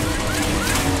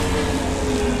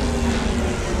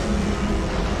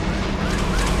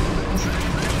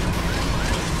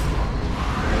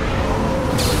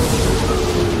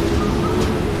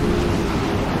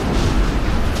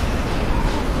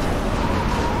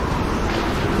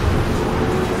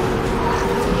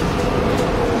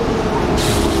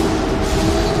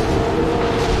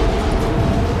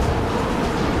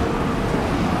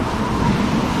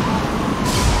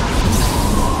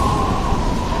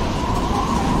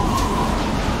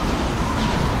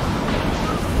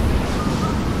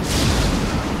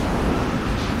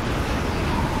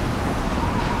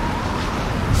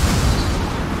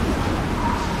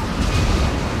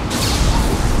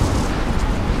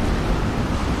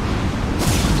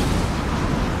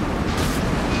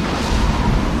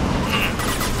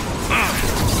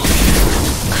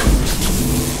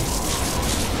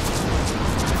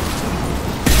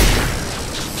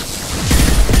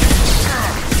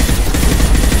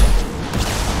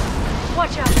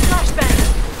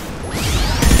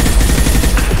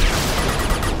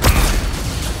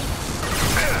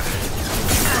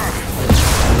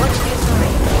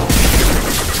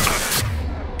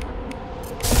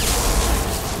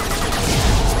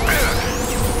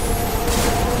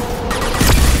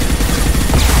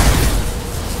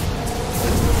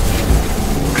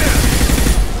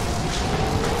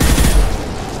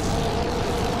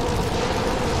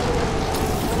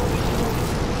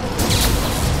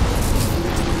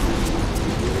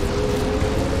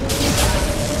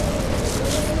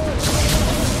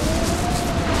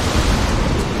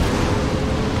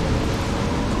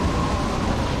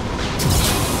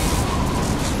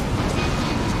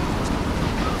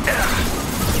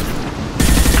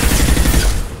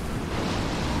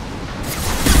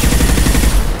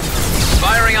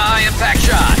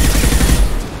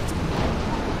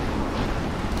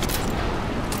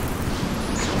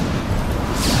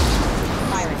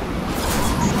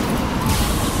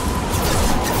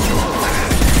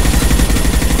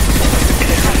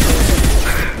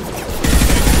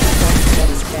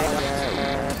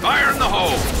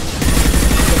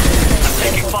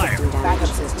 fire. Backup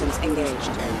systems engaged.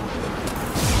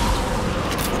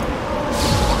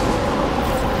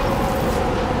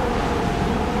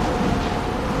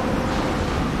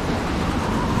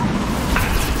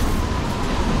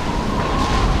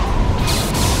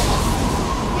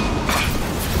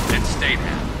 It stayed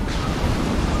down.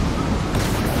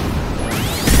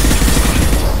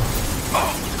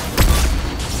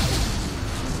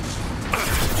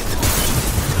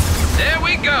 There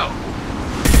we go.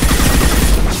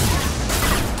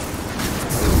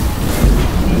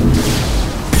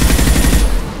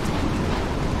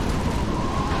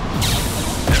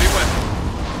 Heavy weapon.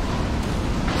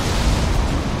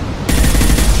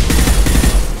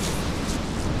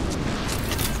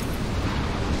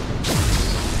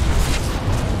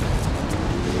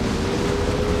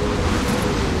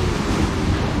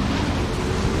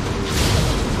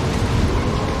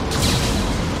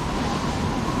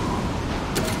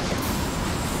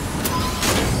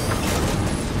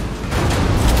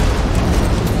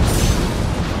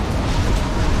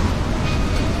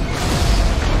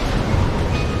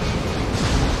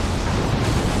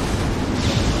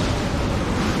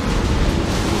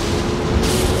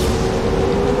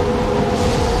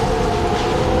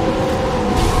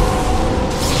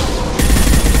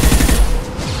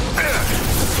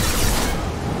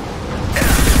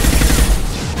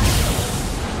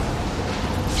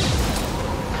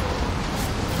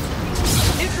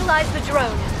 Neutralize the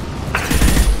drone.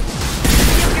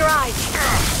 Keep your eyes.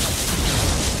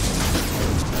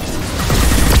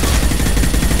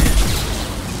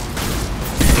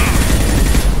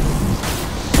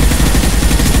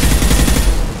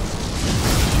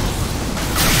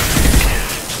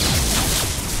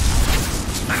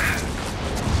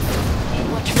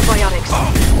 Watch for biotics.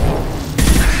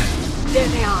 There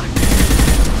they are.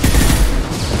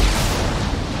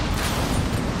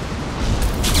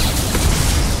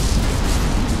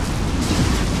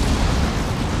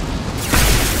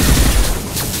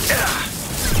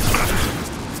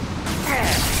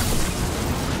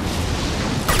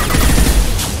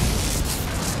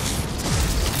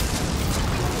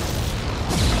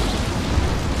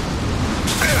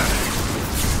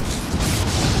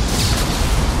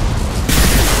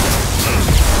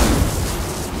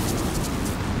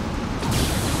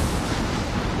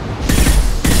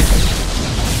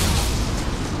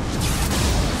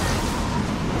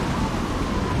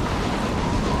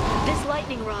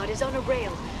 Rod is on a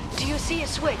rail. Do you see a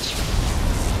switch?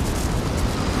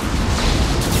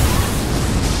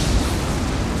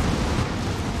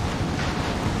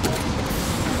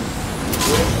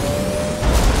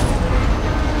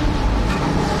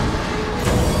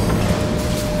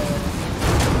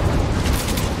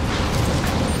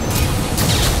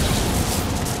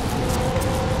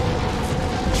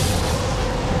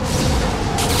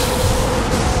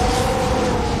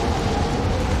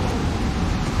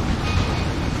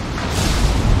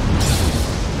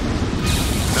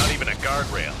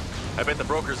 I bet the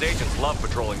broker's agents love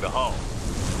patrolling the hull.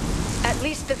 At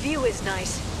least the view is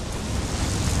nice.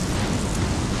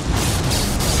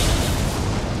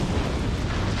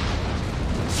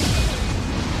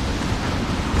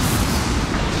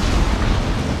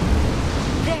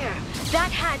 There!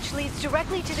 That hatch leads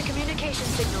directly to the communication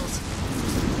signals.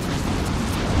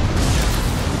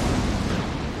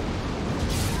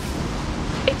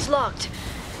 It's locked.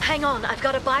 Hang on, I've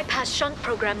got a bypass shunt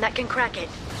program that can crack it.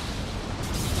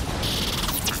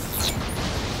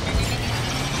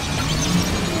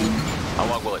 How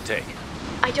long will it take?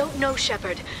 I don't know,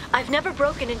 Shepard. I've never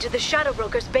broken into the Shadow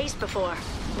Broker's base before.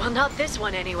 Well, not this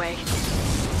one anyway.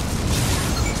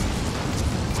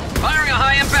 Firing a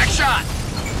high-impact shot!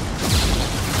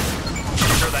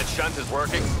 You sure that shunt is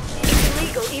working? It's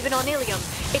illegal even on Ilium.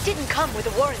 It didn't come with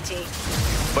a warranty.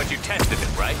 But you tested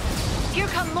it, right? Here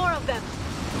come more of them.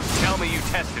 Tell me you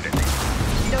tested it.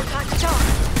 No time to talk.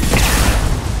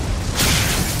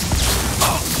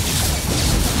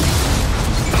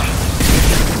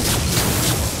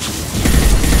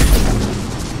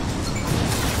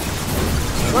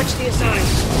 Watch the Asari.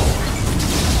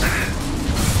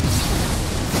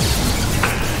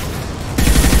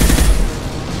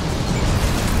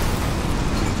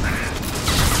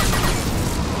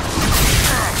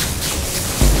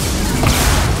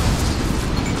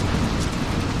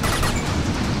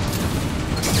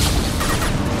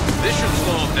 This should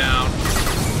slow him down.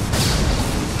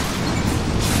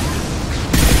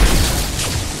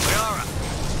 Liara!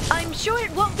 I'm sure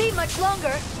it won't be much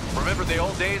longer. Remember the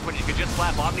old days when you could just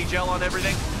slap Omnigel on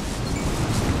everything?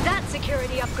 That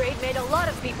security upgrade made a lot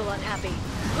of people unhappy.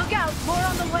 Look out, more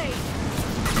on the way.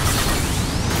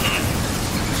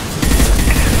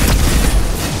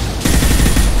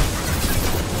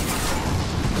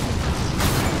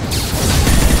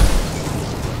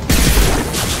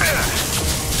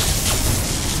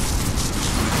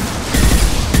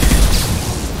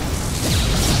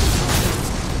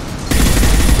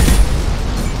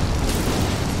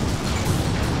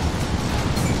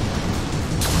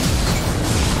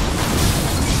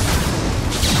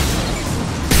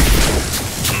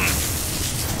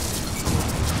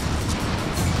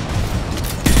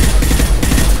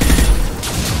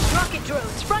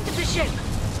 position!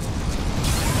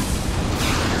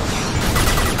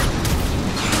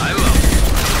 I will.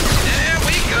 There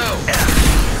we go.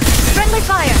 Friendly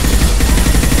fire!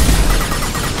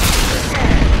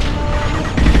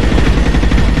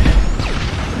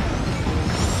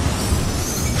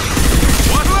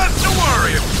 One less to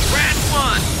worry. Rat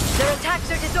one. Their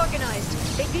attacks are disorganized.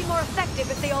 They'd be more effective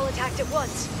if they all attacked at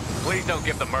once. Please don't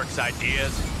give the mercs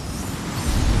ideas.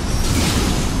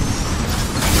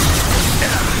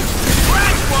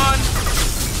 Rat one.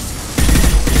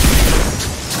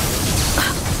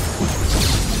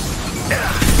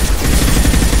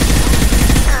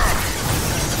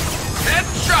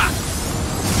 Headshot.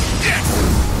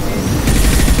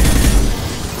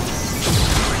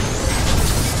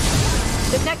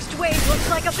 The next wave looks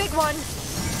like a big one.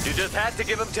 You just had to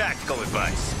give him tactical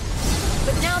advice.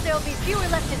 But now there'll be fewer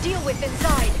left to deal with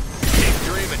inside. Keep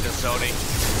dreaming, Sony.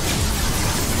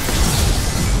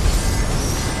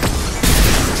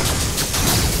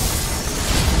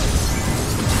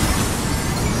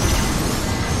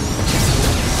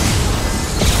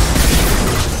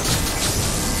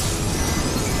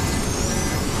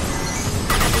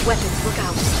 Weapons, look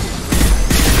out.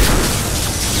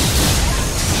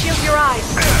 Shield your eyes.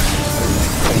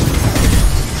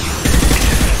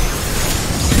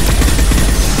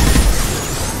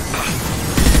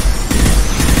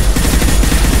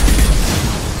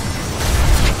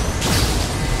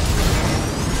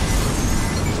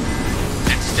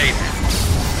 Stay there.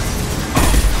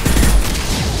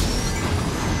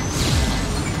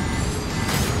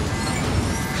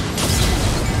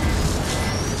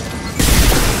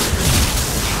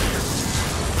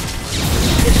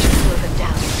 This should slow them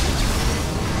down.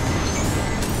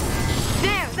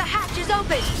 There! The hatch is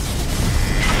open!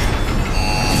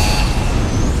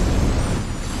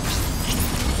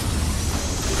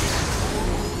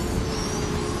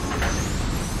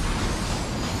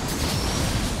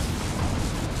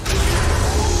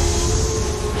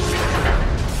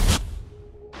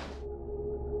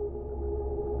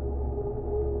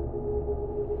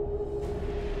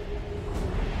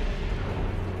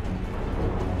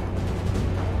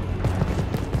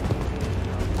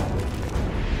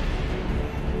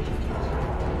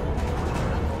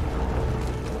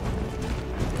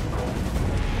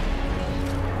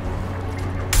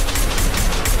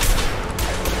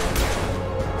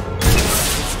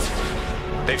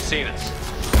 They've seen us.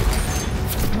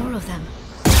 More of them.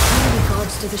 How many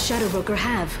guards does the Shadow Broker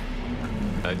have?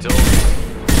 I told you.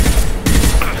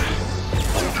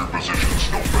 Hold your positions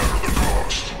no matter the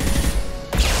cost.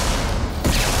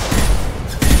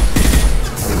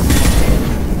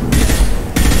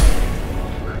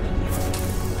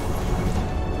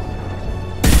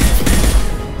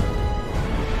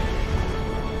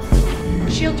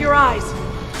 Shield your eyes.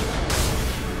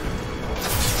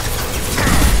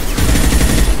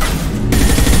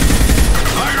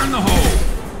 Fire in the hole.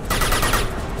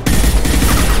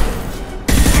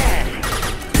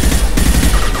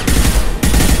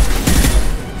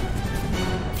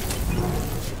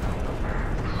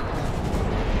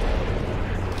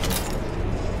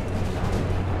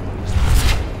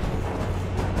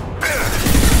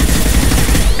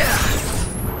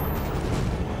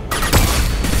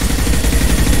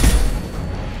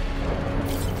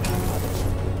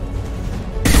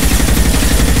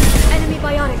 Enemy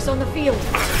biotics on the field.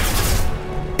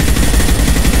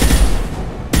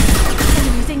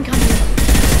 Enemies incoming.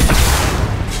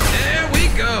 There we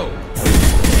go.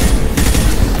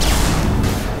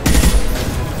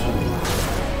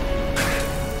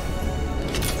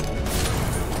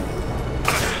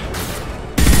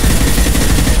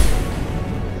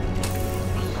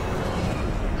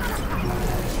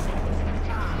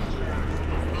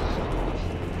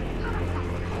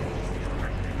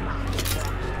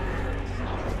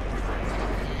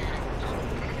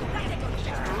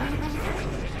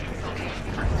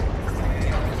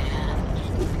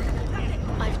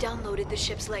 I've downloaded the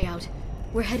ship's layout.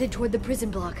 We're headed toward the prison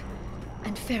block.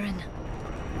 And Farron.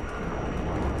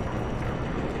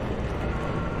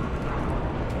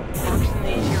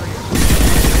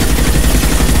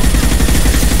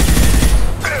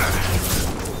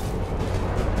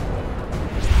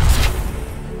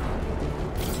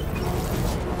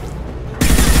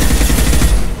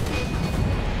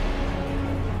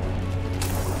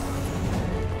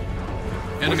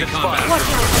 Enemy combat. Watch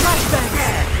out! Flashbang!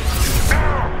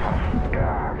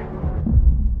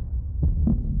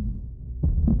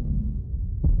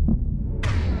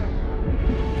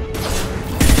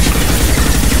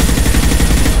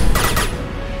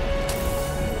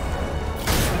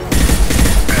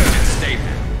 Stay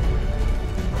there.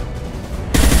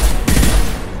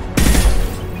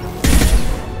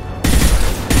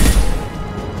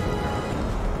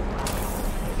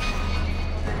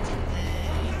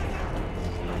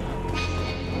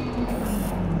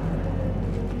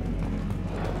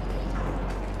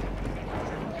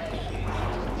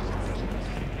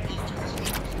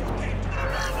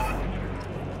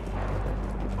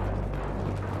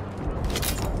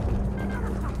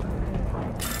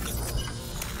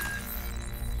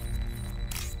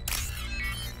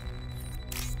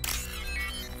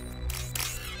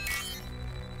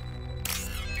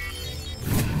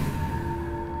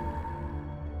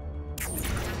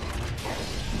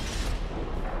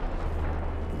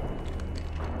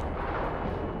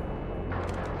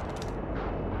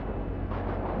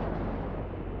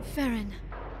 Farron.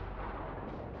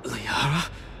 Liara?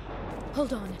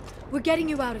 Hold on. We're getting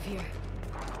you out of here.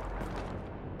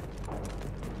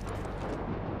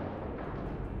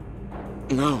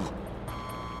 No.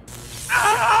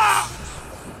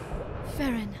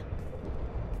 Farron.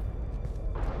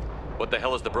 What the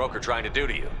hell is the broker trying to do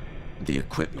to you? The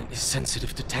equipment is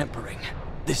sensitive to tampering.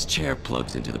 This chair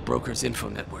plugs into the broker's info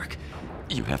network.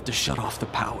 You have to shut off the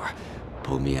power.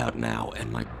 Pull me out now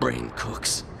and my brain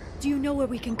cooks. Do you know where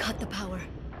we can cut the power?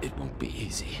 It won't be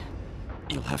easy.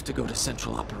 You'll have to go to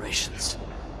Central Operations.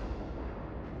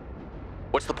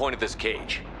 What's the point of this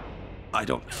cage? I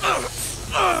don't...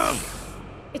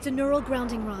 It's a neural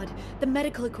grounding rod. The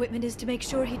medical equipment is to make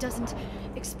sure he doesn't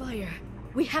expire.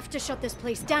 We have to shut this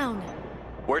place down.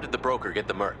 Where did the broker get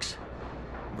the mercs?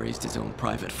 Raised his own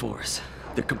private force.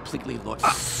 They're completely loyal.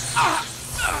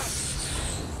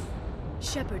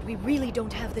 Shepard, we really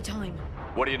don't have the time.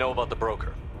 What do you know about the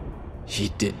broker? He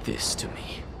did this to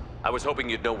me. I was hoping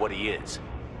you'd know what he is.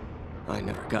 I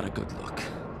never got a good look,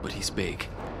 but he's big.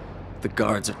 The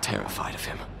guards are terrified of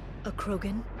him. A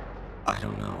Krogan? I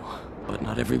don't know, but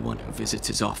not everyone who visits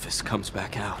his office comes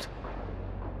back out.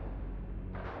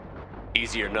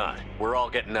 Easy or not, we're all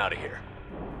getting out of here.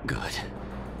 Good.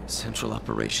 Central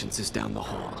Operations is down the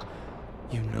hall.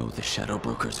 You know the Shadow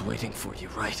Broker's waiting for you,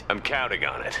 right? I'm counting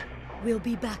on it. We'll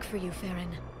be back for you, Farron.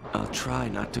 I'll try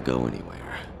not to go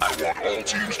anywhere. I want all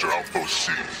teams to Outpost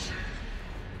C.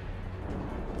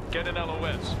 Get an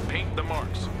LOS. Paint the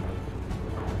marks.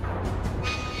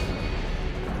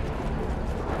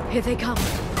 Here they come.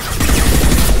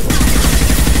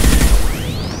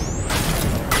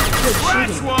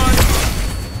 Scratch one!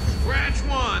 Scratch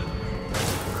one!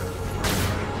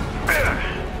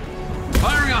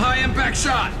 Firing a high-impact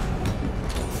shot!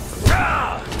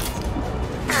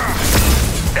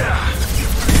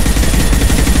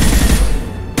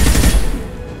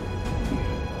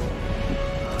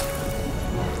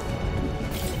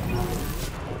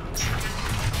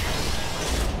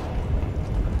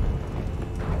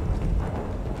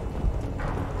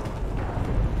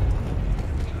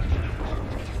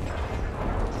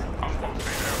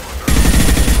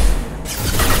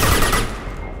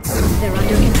 They're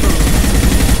under control.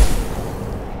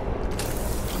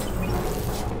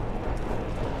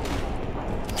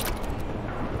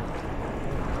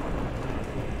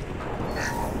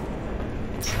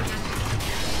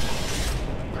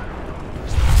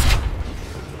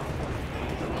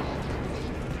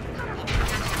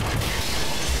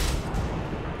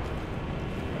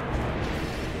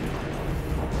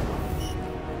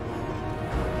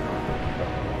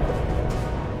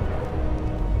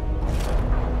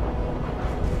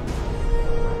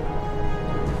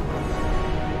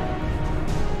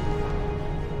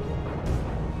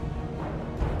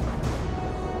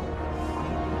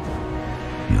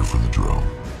 Here for the drill.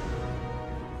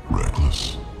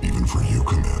 Reckless, even for you,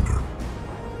 Commander.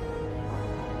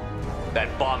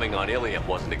 That bombing on Ilium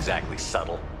wasn't exactly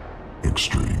subtle.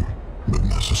 Extreme, but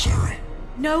necessary.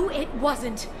 No, it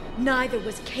wasn't. Neither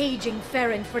was caging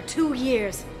Farron for 2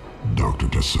 years. Dr.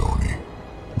 Tassoni,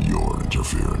 your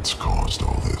interference caused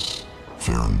all this.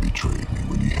 Farron betrayed me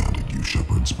when he handed you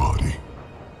Shepard's body.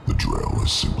 The Drell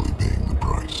is simply paying the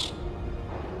price.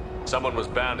 Someone was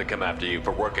bound to come after you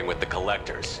for working with the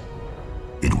Collectors.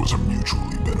 It was a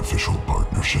mutually beneficial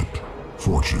partnership.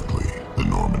 Fortunately, the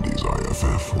Normandy's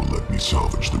IFF will let me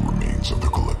salvage the remains of the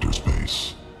Collector's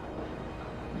base.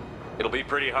 It'll be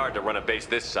pretty hard to run a base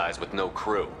this size with no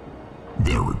crew.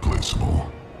 They're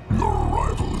replaceable. Your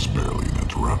arrival is barely an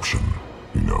interruption.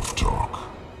 Enough talk.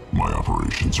 My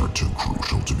operations are too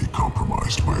crucial to be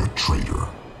compromised by a traitor.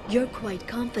 You're quite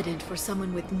confident for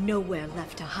someone with nowhere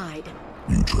left to hide.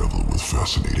 You travel with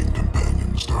fascinating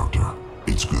companions, Doctor.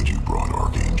 It's good you brought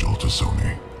Archangel to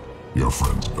Sony. Your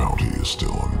friend's bounty is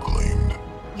still unclaimed.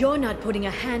 You're not putting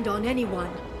a hand on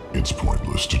anyone. It's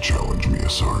pointless to challenge me,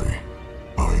 Asari.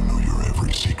 I know your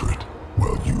every secret,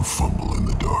 while you fumble in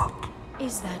the dark.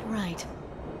 Is that right?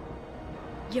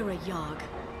 You're a Yogg,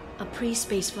 a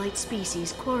pre-spaceflight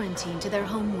species quarantined to their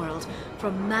homeworld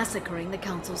from massacring the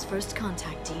Council's first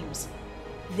contact teams.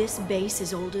 This base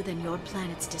is older than your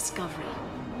planet's discovery.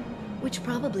 Which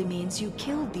probably means you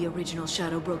killed the original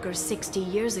Shadow Broker 60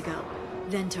 years ago,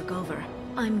 then took over.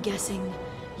 I'm guessing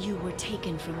you were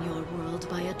taken from your world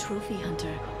by a trophy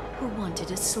hunter who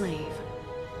wanted a slave.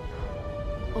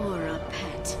 Or a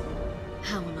pet.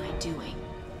 How am I doing?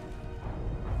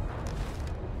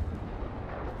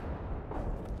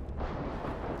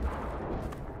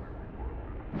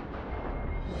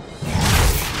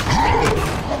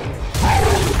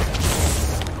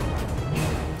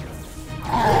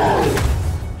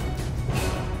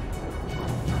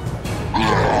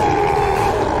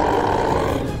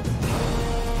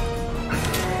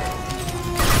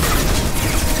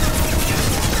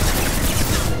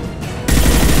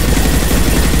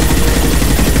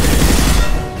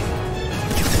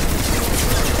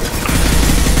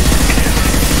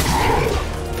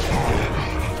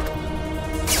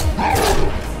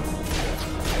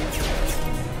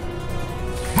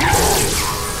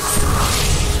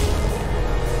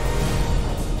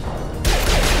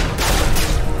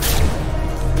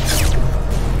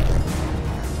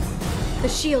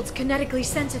 shield's kinetically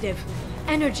sensitive.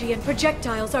 Energy and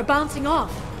projectiles are bouncing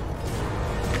off.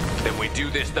 Then we do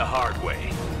this the hard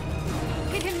way.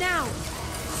 Hit him now!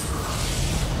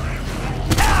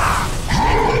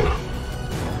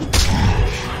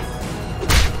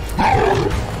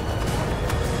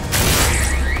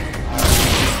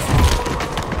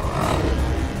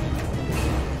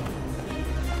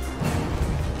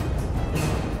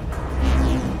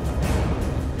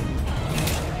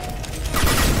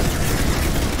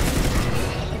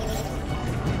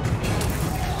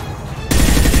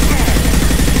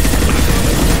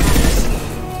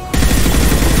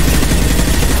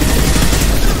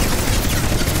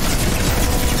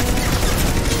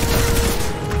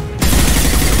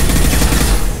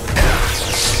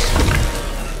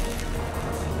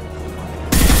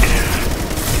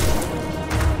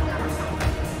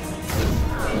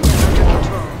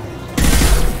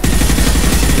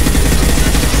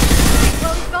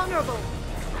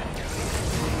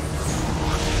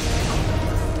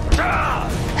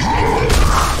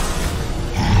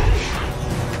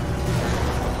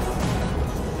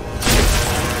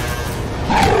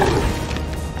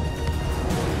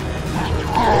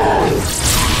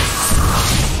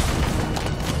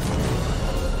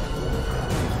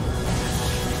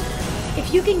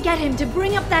 If you can get him to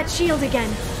bring up that shield again,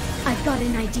 I've got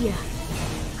an idea.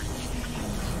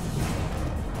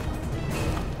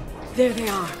 There they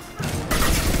are.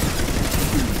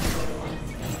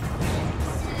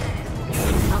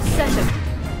 I'll send them.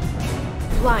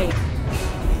 Flying.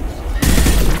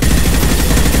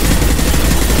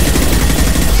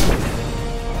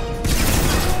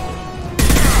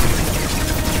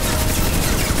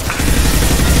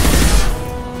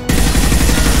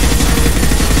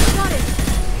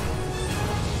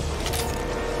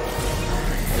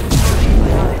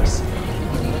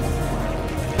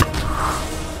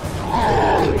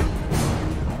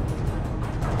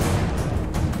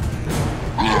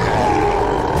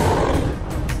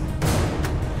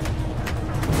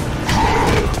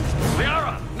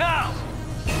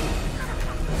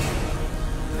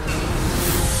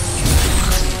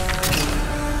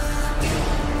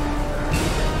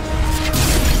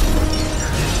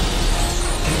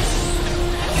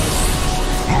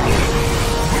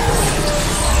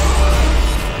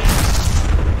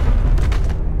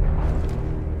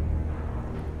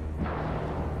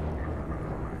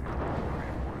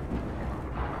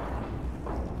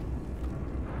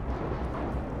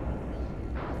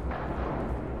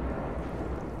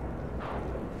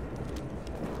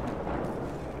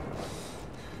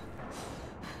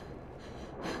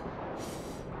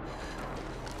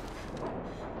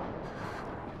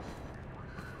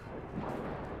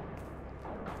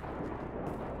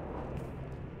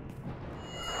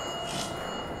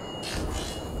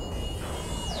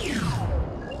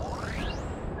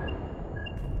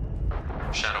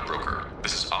 Shadow Broker,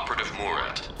 this is Operative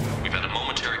Murat. We've had a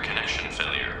momentary connection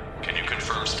failure. Can you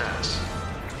confirm status?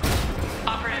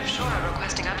 Operative Shora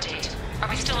requesting update. Are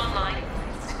we still online?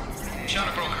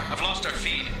 Shadow Broker, I've lost our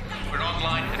feed. We're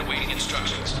online and awaiting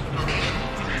instructions.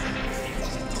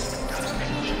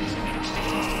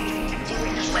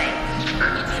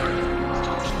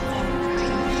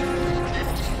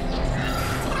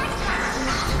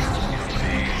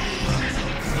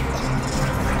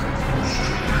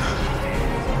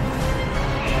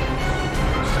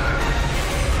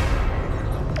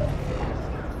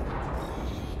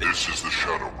 This is the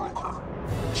Shadow Broker.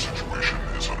 The situation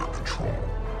is under control.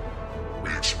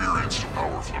 We experienced a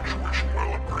power fluctuation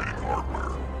while upgrading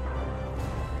hardware.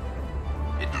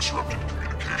 It disrupted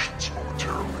communications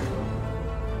momentarily.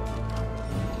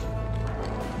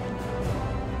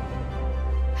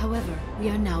 However, we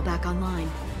are now back online.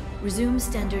 Resume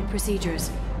standard procedures.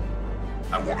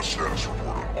 I want a status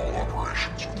report on all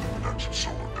operations within the next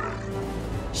solar day.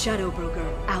 Shadow Broker,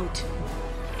 out.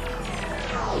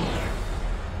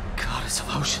 Goddess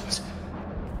of Oceans.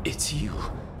 It's you.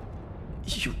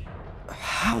 You...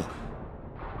 how?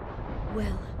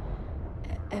 Well,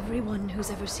 everyone who's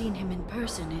ever seen him in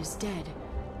person is dead,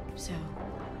 so...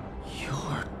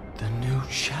 You're the new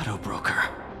Shadow Broker.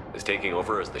 Is taking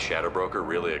over as the Shadow Broker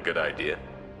really a good idea?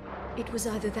 It was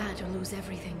either that or lose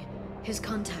everything. His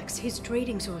contacts, his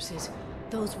trading sources,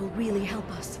 those will really help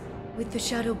us. With the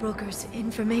Shadow Broker's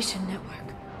information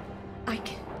network,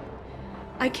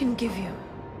 I can give you...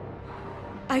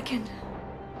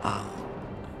 I'll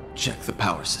check the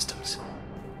power systems.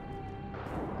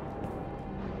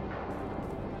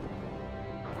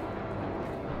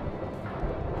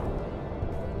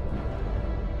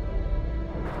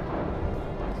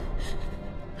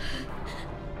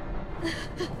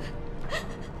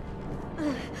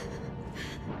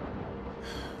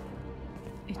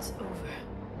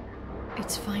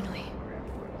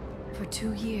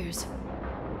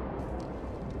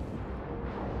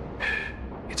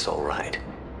 It's all right.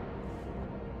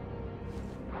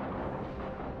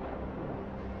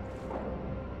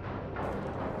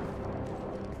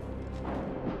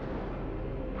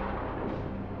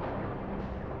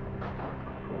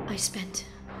 I spent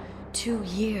 2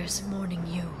 years mourning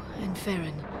you and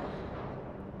Farron.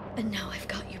 And now I've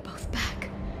got you both back.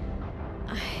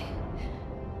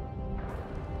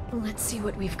 Let's see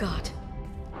what we've got.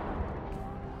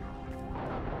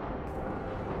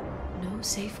 No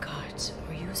safeguards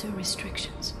or user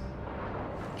restrictions.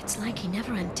 It's like he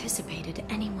never anticipated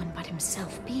anyone but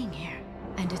himself being here.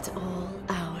 And it's all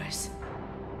ours.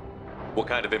 What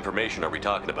kind of information are we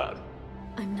talking about?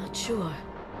 I'm not sure.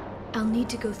 I'll need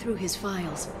to go through his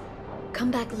files.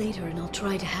 Come back later and I'll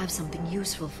try to have something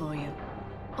useful for you.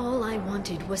 All I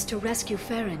wanted was to rescue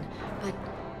Farron, but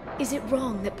is it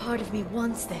wrong that part of me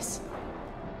wants this?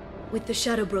 With the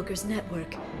Shadow Brokers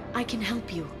network, I can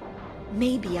help you.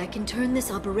 Maybe I can turn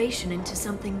this operation into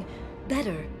something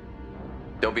better.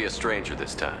 Don't be a stranger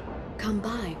this time. Come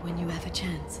by when you have a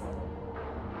chance.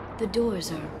 The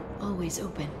doors are always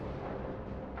open.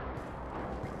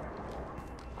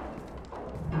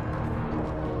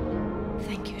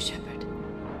 Thank you, Shepard,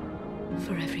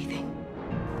 for everything.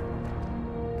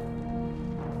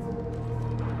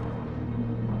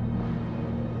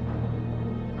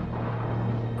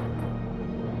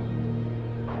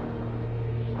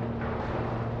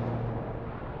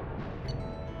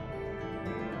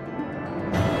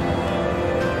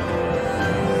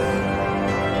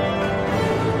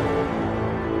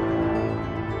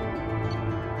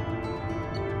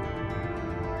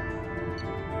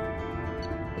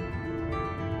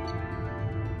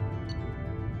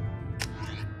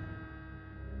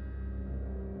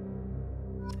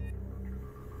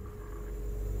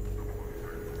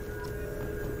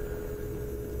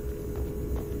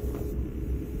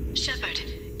 Shepard,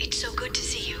 it's so good to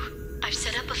see you. I've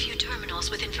set up a few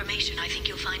terminals with information I think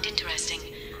you'll find interesting.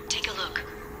 Take a look.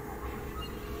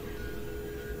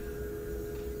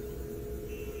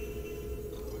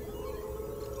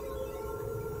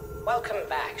 Welcome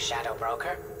back, Shadow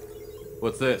Broker.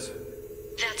 What's this?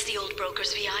 That's the old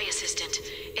broker's VI assistant.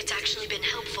 It's actually been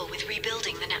helpful with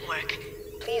rebuilding the network.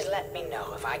 Please let me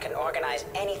know if I can organize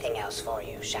anything else for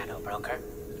you, Shadow Broker.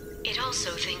 It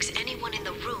also thinks anyone in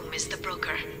the room is the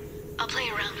broker. I'll play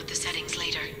around with the settings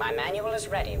later. My manual is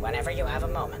ready whenever you have a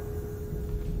moment.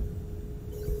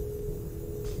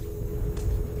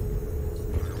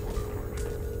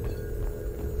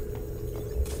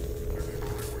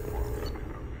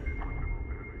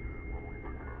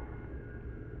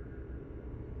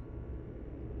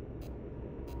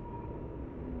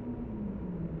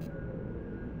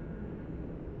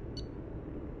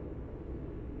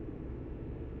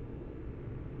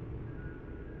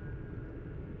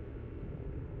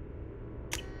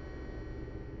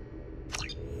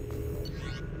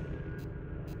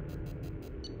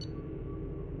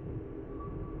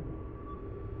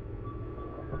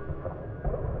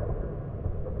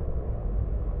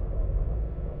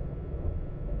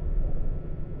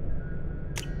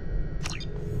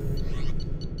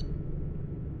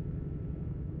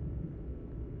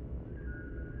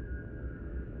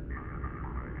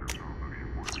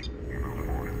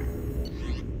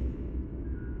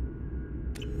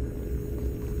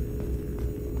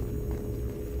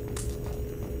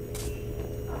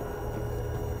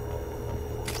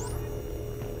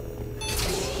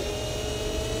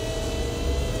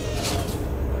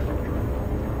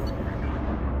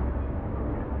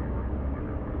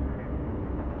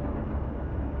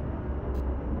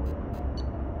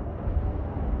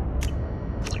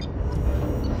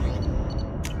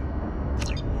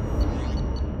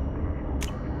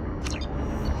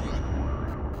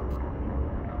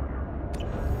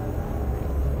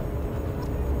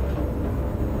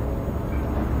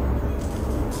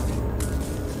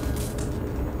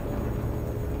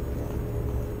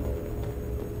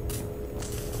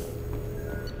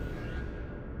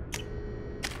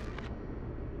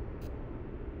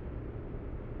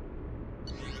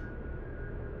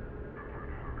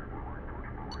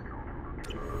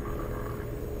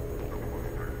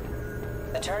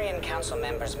 The Turian Council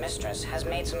member's mistress has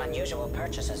made some unusual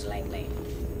purchases lately.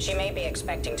 She may be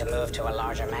expecting to move to a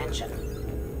larger mansion.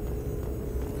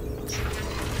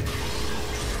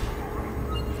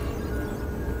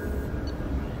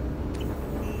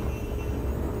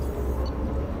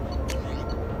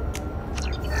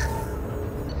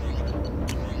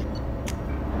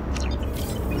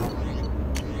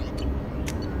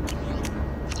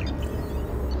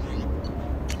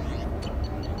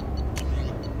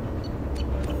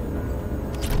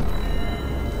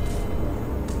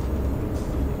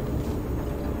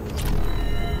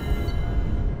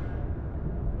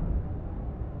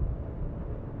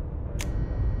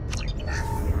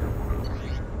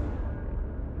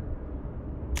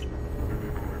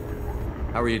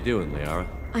 How are you doing, Liara?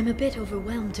 I'm a bit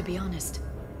overwhelmed, to be honest.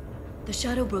 The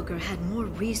Shadow Broker had more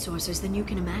resources than you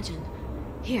can imagine.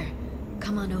 Here,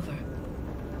 come on over.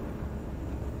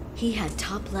 He had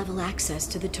top-level access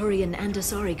to the Turian and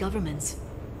Asari governments.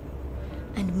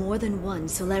 And more than one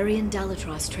Solarian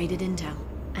Dalatros traded intel.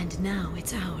 And now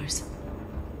it's ours.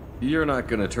 You're not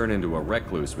gonna turn into a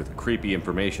recluse with creepy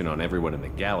information on everyone in the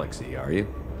galaxy, are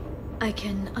you? I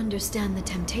can understand the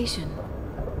temptation.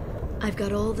 I've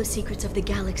got all the secrets of the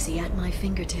galaxy at my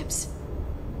fingertips.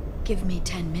 Give me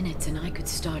 10 minutes and I could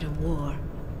start a war.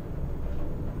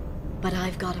 But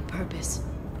I've got a purpose.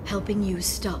 Helping you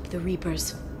stop the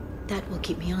Reapers. That will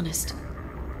keep me honest.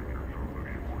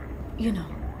 You know,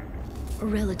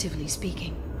 relatively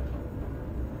speaking.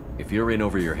 If you're in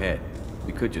over your head,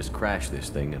 we could just crash this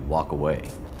thing and walk away.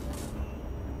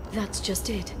 That's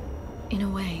just it. In a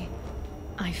way,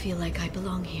 I feel like I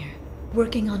belong here.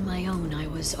 Working on my own, I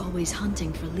was always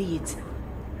hunting for leads.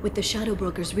 With the Shadow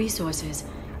Broker's resources,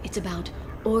 it's about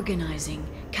organizing,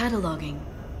 cataloging.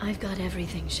 I've got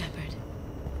everything, Shepard.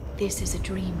 This is a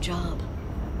dream job.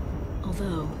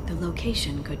 Although, the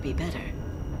location could be better.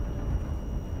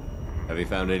 Have you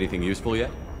found anything useful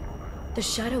yet? The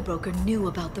Shadow Broker knew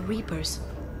about the Reapers.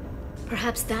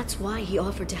 Perhaps that's why he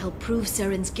offered to help prove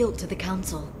Saren's guilt to the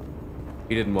Council.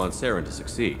 He didn't want Saren to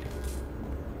succeed.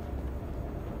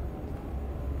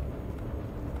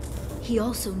 He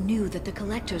also knew that the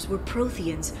Collectors were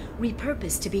Protheans,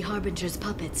 repurposed to be Harbinger's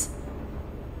puppets.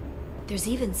 There's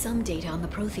even some data on the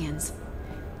Protheans.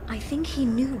 I think he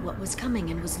knew what was coming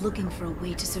and was looking for a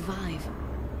way to survive.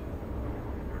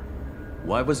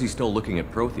 Why was he still looking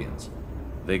at Protheans?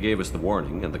 They gave us the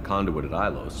warning and the conduit at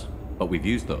Ilos, but we've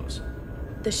used those.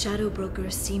 The Shadow Broker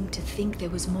seemed to think there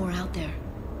was more out there.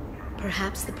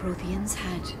 Perhaps the Protheans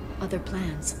had other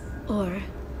plans. Or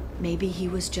maybe he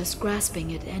was just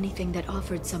grasping at anything that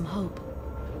offered some hope.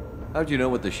 How'd you know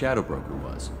what the Shadow Broker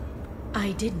was?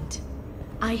 I didn't.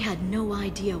 I had no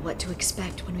idea what to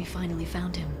expect when we finally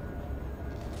found him.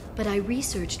 But I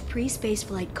researched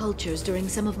pre-spaceflight cultures during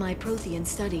some of my Prothean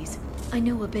studies. I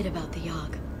know a bit about the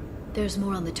Yogg. There's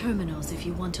more on the terminals if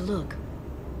you want to look.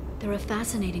 They're a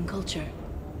fascinating culture,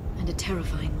 and a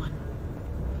terrifying one.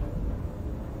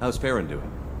 How's Farron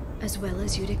doing? As well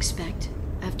as you'd expect,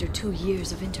 after 2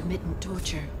 years of intermittent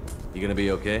torture. You gonna be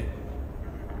okay?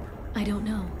 I don't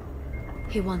know.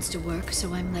 He wants to work,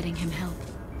 so I'm letting him help.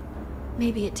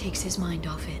 Maybe it takes his mind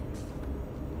off it.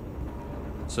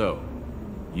 So,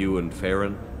 you and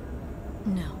Farron?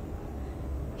 No.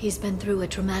 He's been through a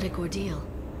traumatic ordeal.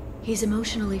 He's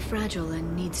emotionally fragile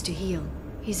and needs to heal.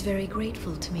 He's very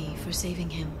grateful to me for saving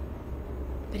him.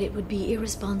 But it would be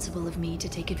irresponsible of me to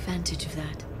take advantage of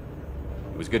that.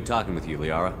 It was good talking with you,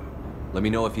 Liara. Let me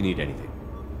know if you need anything.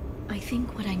 I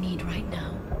think what I need right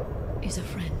now is a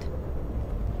friend.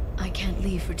 I can't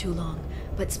leave for too long,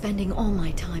 but spending all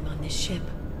my time on this ship.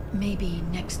 Maybe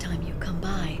next time you come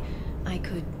by, I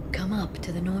could come up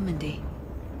to the Normandy.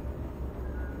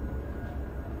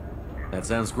 That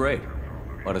sounds great.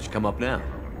 Why don't you come up now?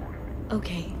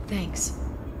 Okay, thanks.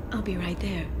 I'll be right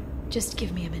there. Just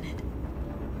give me a minute.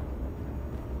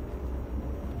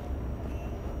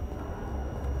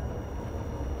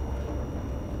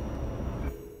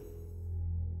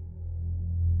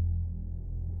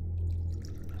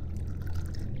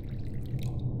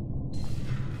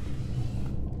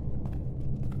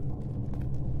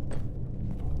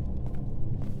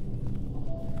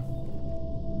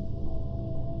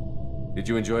 Did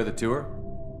you enjoy the tour?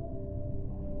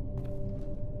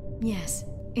 Yes,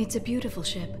 it's a beautiful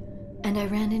ship. And I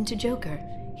ran into Joker.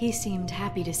 He seemed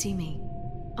happy to see me.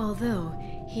 Although,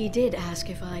 he did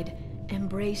ask if I'd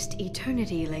embraced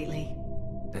eternity lately.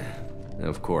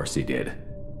 Of course he did.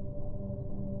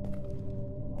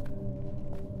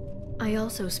 I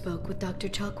also spoke with Dr.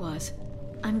 Chakwas.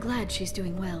 I'm glad she's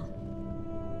doing well.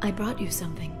 I brought you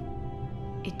something.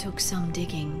 It took some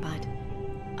digging, but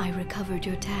I recovered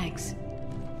your tags.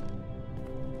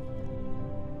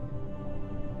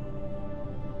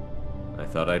 I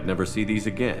thought I'd never see these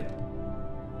again.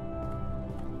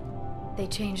 They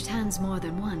changed hands more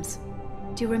than once.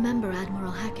 Do you remember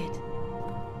Admiral Hackett?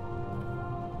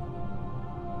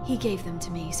 He gave them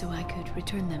to me so I could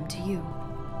return them to you.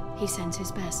 He sends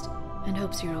his best and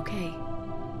hopes you're okay.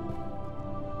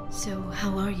 So,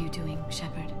 how are you doing,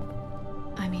 Shepard?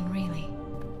 I mean, really.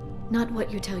 Not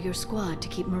what you tell your squad to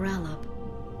keep morale up.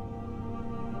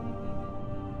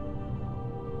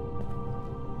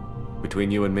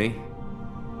 Between you and me,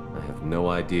 I have no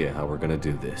idea how we're gonna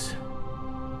do this.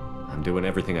 I'm doing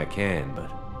everything I can, but...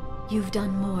 You've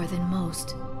done more than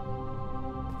most.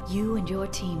 You and your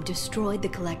team destroyed the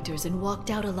Collectors and walked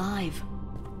out alive.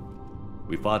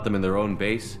 We fought them in their own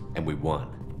base, and we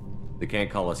won. They can't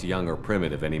call us young or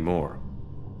primitive anymore.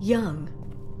 Young?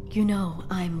 You know,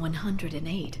 I'm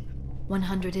 108.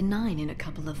 109 in a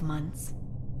couple of months.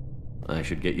 I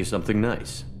should get you something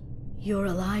nice. You're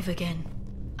alive again.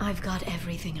 I've got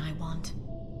everything I want.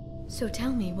 So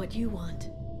tell me what you want.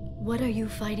 What are you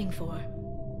fighting for?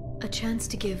 A chance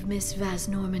to give Miss Vaz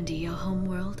Normandy a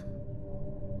homeworld?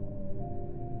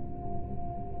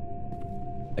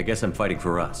 I guess I'm fighting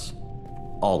for us.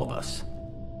 All of us.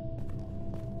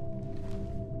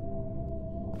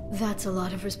 That's a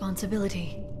lot of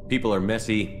responsibility. People are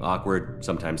messy, awkward,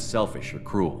 sometimes selfish or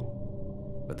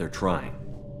cruel. But they're trying.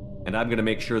 And I'm gonna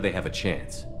make sure they have a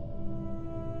chance.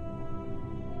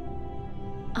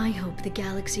 I hope the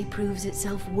galaxy proves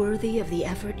itself worthy of the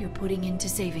effort you're putting into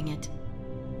saving it.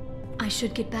 I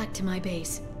should get back to my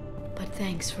base, but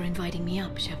thanks for inviting me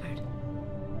up, Shepard.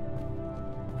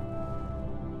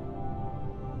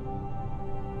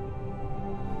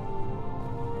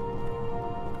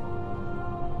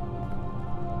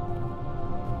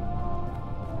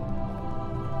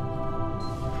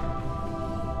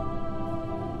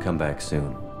 Come back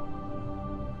soon.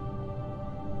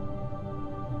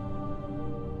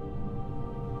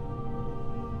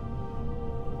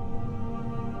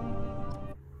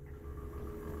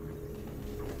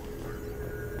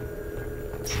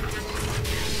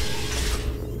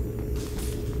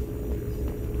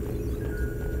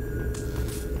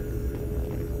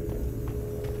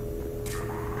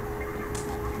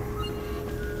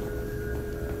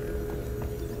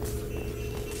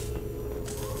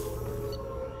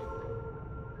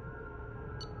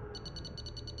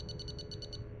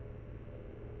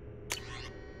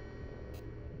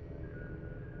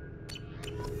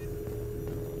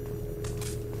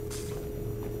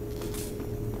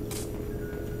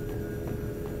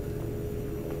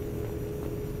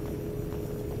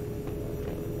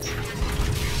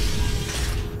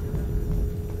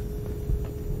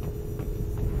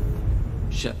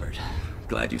 Shepard,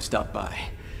 glad you stopped by.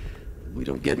 We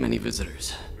don't get many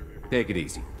visitors. Take it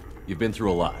easy. You've been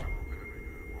through a lot.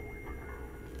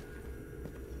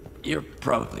 You're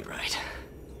probably right.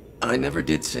 I never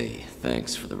did say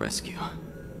thanks for the rescue.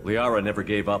 Liara never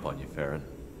gave up on you, Farron.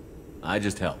 I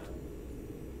just helped.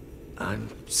 I'm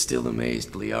still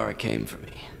amazed Liara came for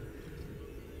me.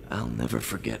 I'll never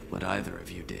forget what either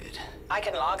of you did. I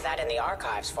can log that in the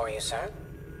archives for you, sir.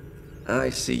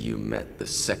 I see you met the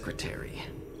Secretary.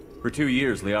 For 2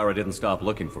 years, Liara didn't stop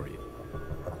looking for you.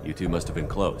 You two must have been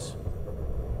close.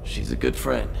 She's a good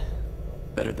friend.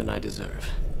 Better than I deserve.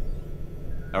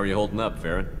 How are you holding up,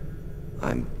 Farron?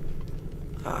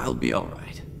 I'll be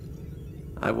alright.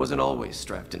 I wasn't always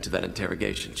strapped into that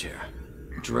interrogation chair.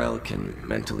 Drell can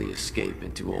mentally escape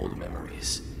into old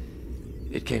memories.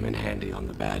 It came in handy on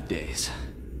the bad days.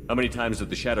 How many times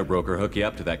did the Shadow Broker hook you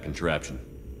up to that contraption?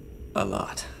 A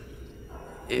lot.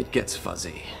 It gets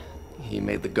fuzzy. He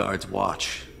made the guards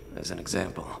watch, as an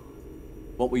example.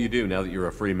 What will you do now that you're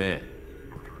a free man?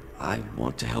 I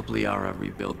want to help Liara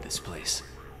rebuild this place.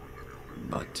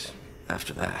 But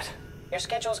after that... Your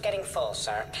schedule's getting full,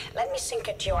 sir. Let me sync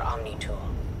it to your Omni tool.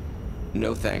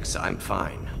 No thanks, I'm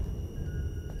fine.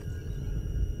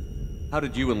 How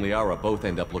did you and Liara both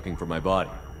end up looking for my body?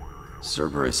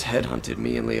 Cerberus headhunted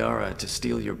me and Liara to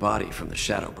steal your body from the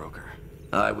Shadow Broker.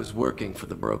 I was working for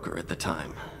the broker at the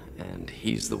time, and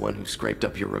he's the one who scraped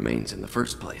up your remains in the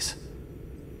first place.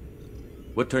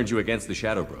 What turned you against the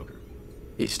Shadow Broker?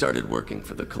 He started working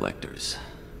for the Collectors.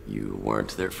 You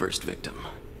weren't their first victim.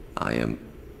 I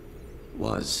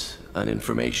was an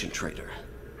information trader,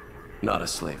 not a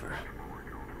slaver.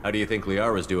 How do you think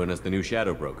Liara's doing as the new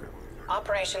Shadow Broker?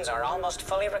 Operations are almost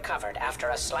fully recovered after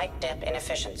a slight dip in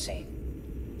efficiency.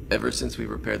 Ever since we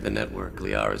repaired the network,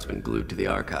 Liara's been glued to the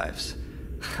archives.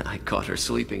 I caught her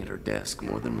sleeping at her desk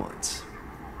more than once.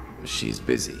 She's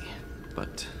busy,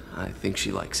 but I think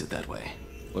she likes it that way.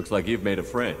 Looks like you've made a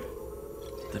friend.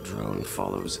 The drone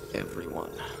follows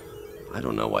everyone. I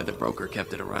don't know why the broker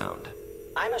kept it around.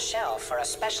 I'm a shell for a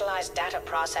specialized data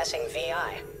processing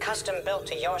VI, custom built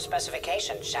to your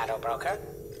specifications, Shadow Broker.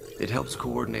 It helps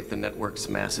coordinate the network's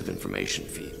massive information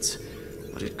feeds,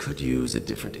 but it could use a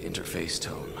different interface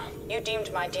tone. You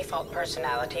deemed my default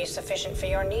personality sufficient for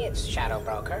your needs, Shadow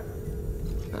Broker.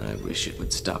 I wish it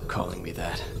would stop calling me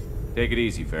that. Take it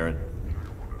easy, Farron.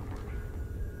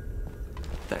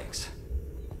 Thanks.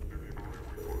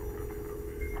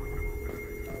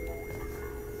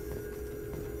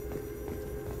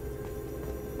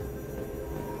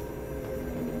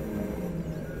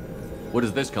 What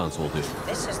does this console do?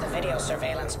 This is the video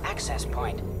surveillance access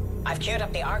point. I've queued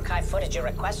up the archive footage you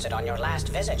requested on your last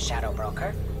visit, Shadow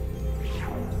Broker.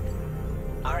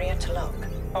 Aria Talok,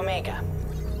 Omega.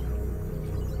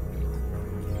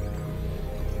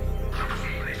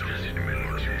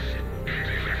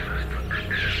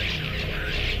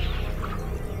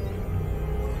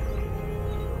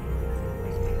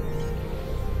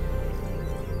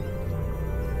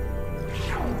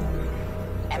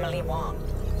 Emily Wong,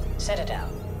 Citadel.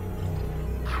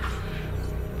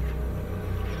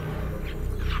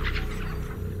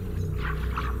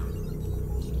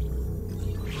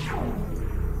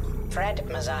 Fred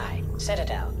Mazai,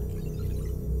 Citadel.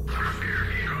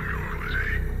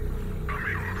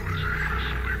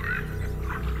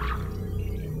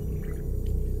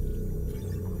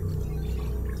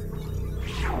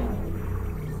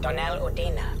 Donnell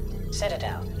Udina,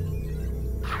 Citadel.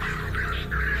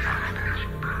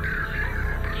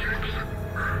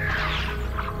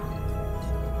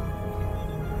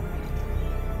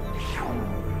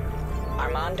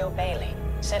 Armando Bailey,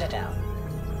 Citadel.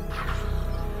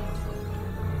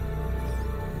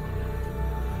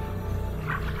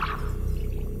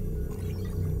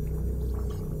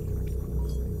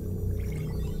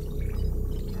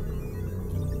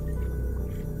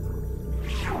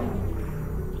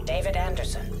 David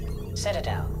Anderson,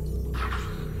 Citadel.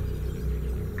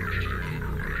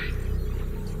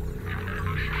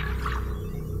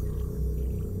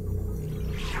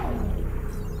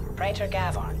 Praetor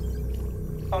Gavorn,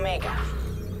 Omega.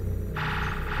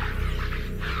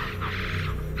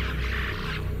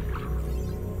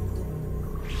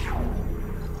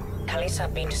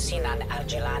 Kalisa bint Sinan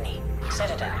Al-Jilani,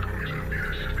 Citadel.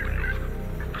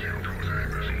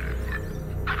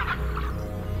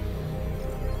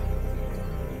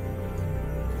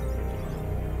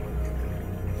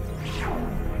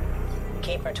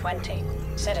 Keeper 20,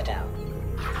 Citadel.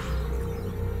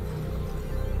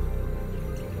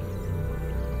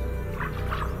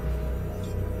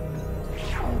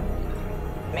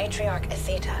 Matriarch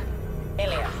Atheta,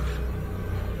 Ilium.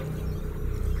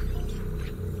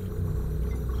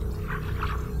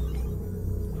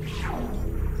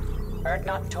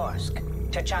 Erdnot Torsk,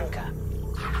 Tuchanka.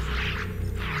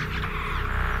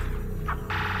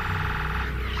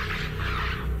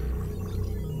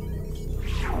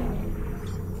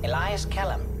 Elias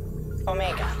Kellum,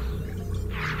 Omega.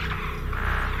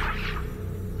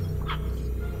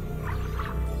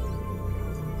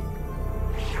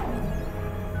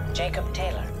 Jacob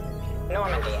Taylor,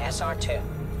 Normandy SR2.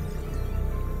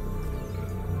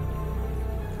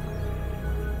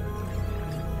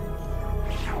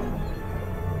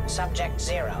 Subject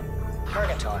 0,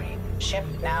 Purgatory, ship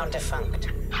now defunct.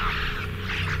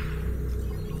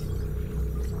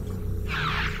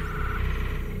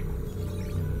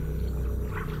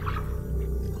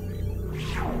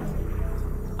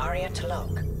 Aria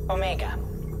Talok, Omega.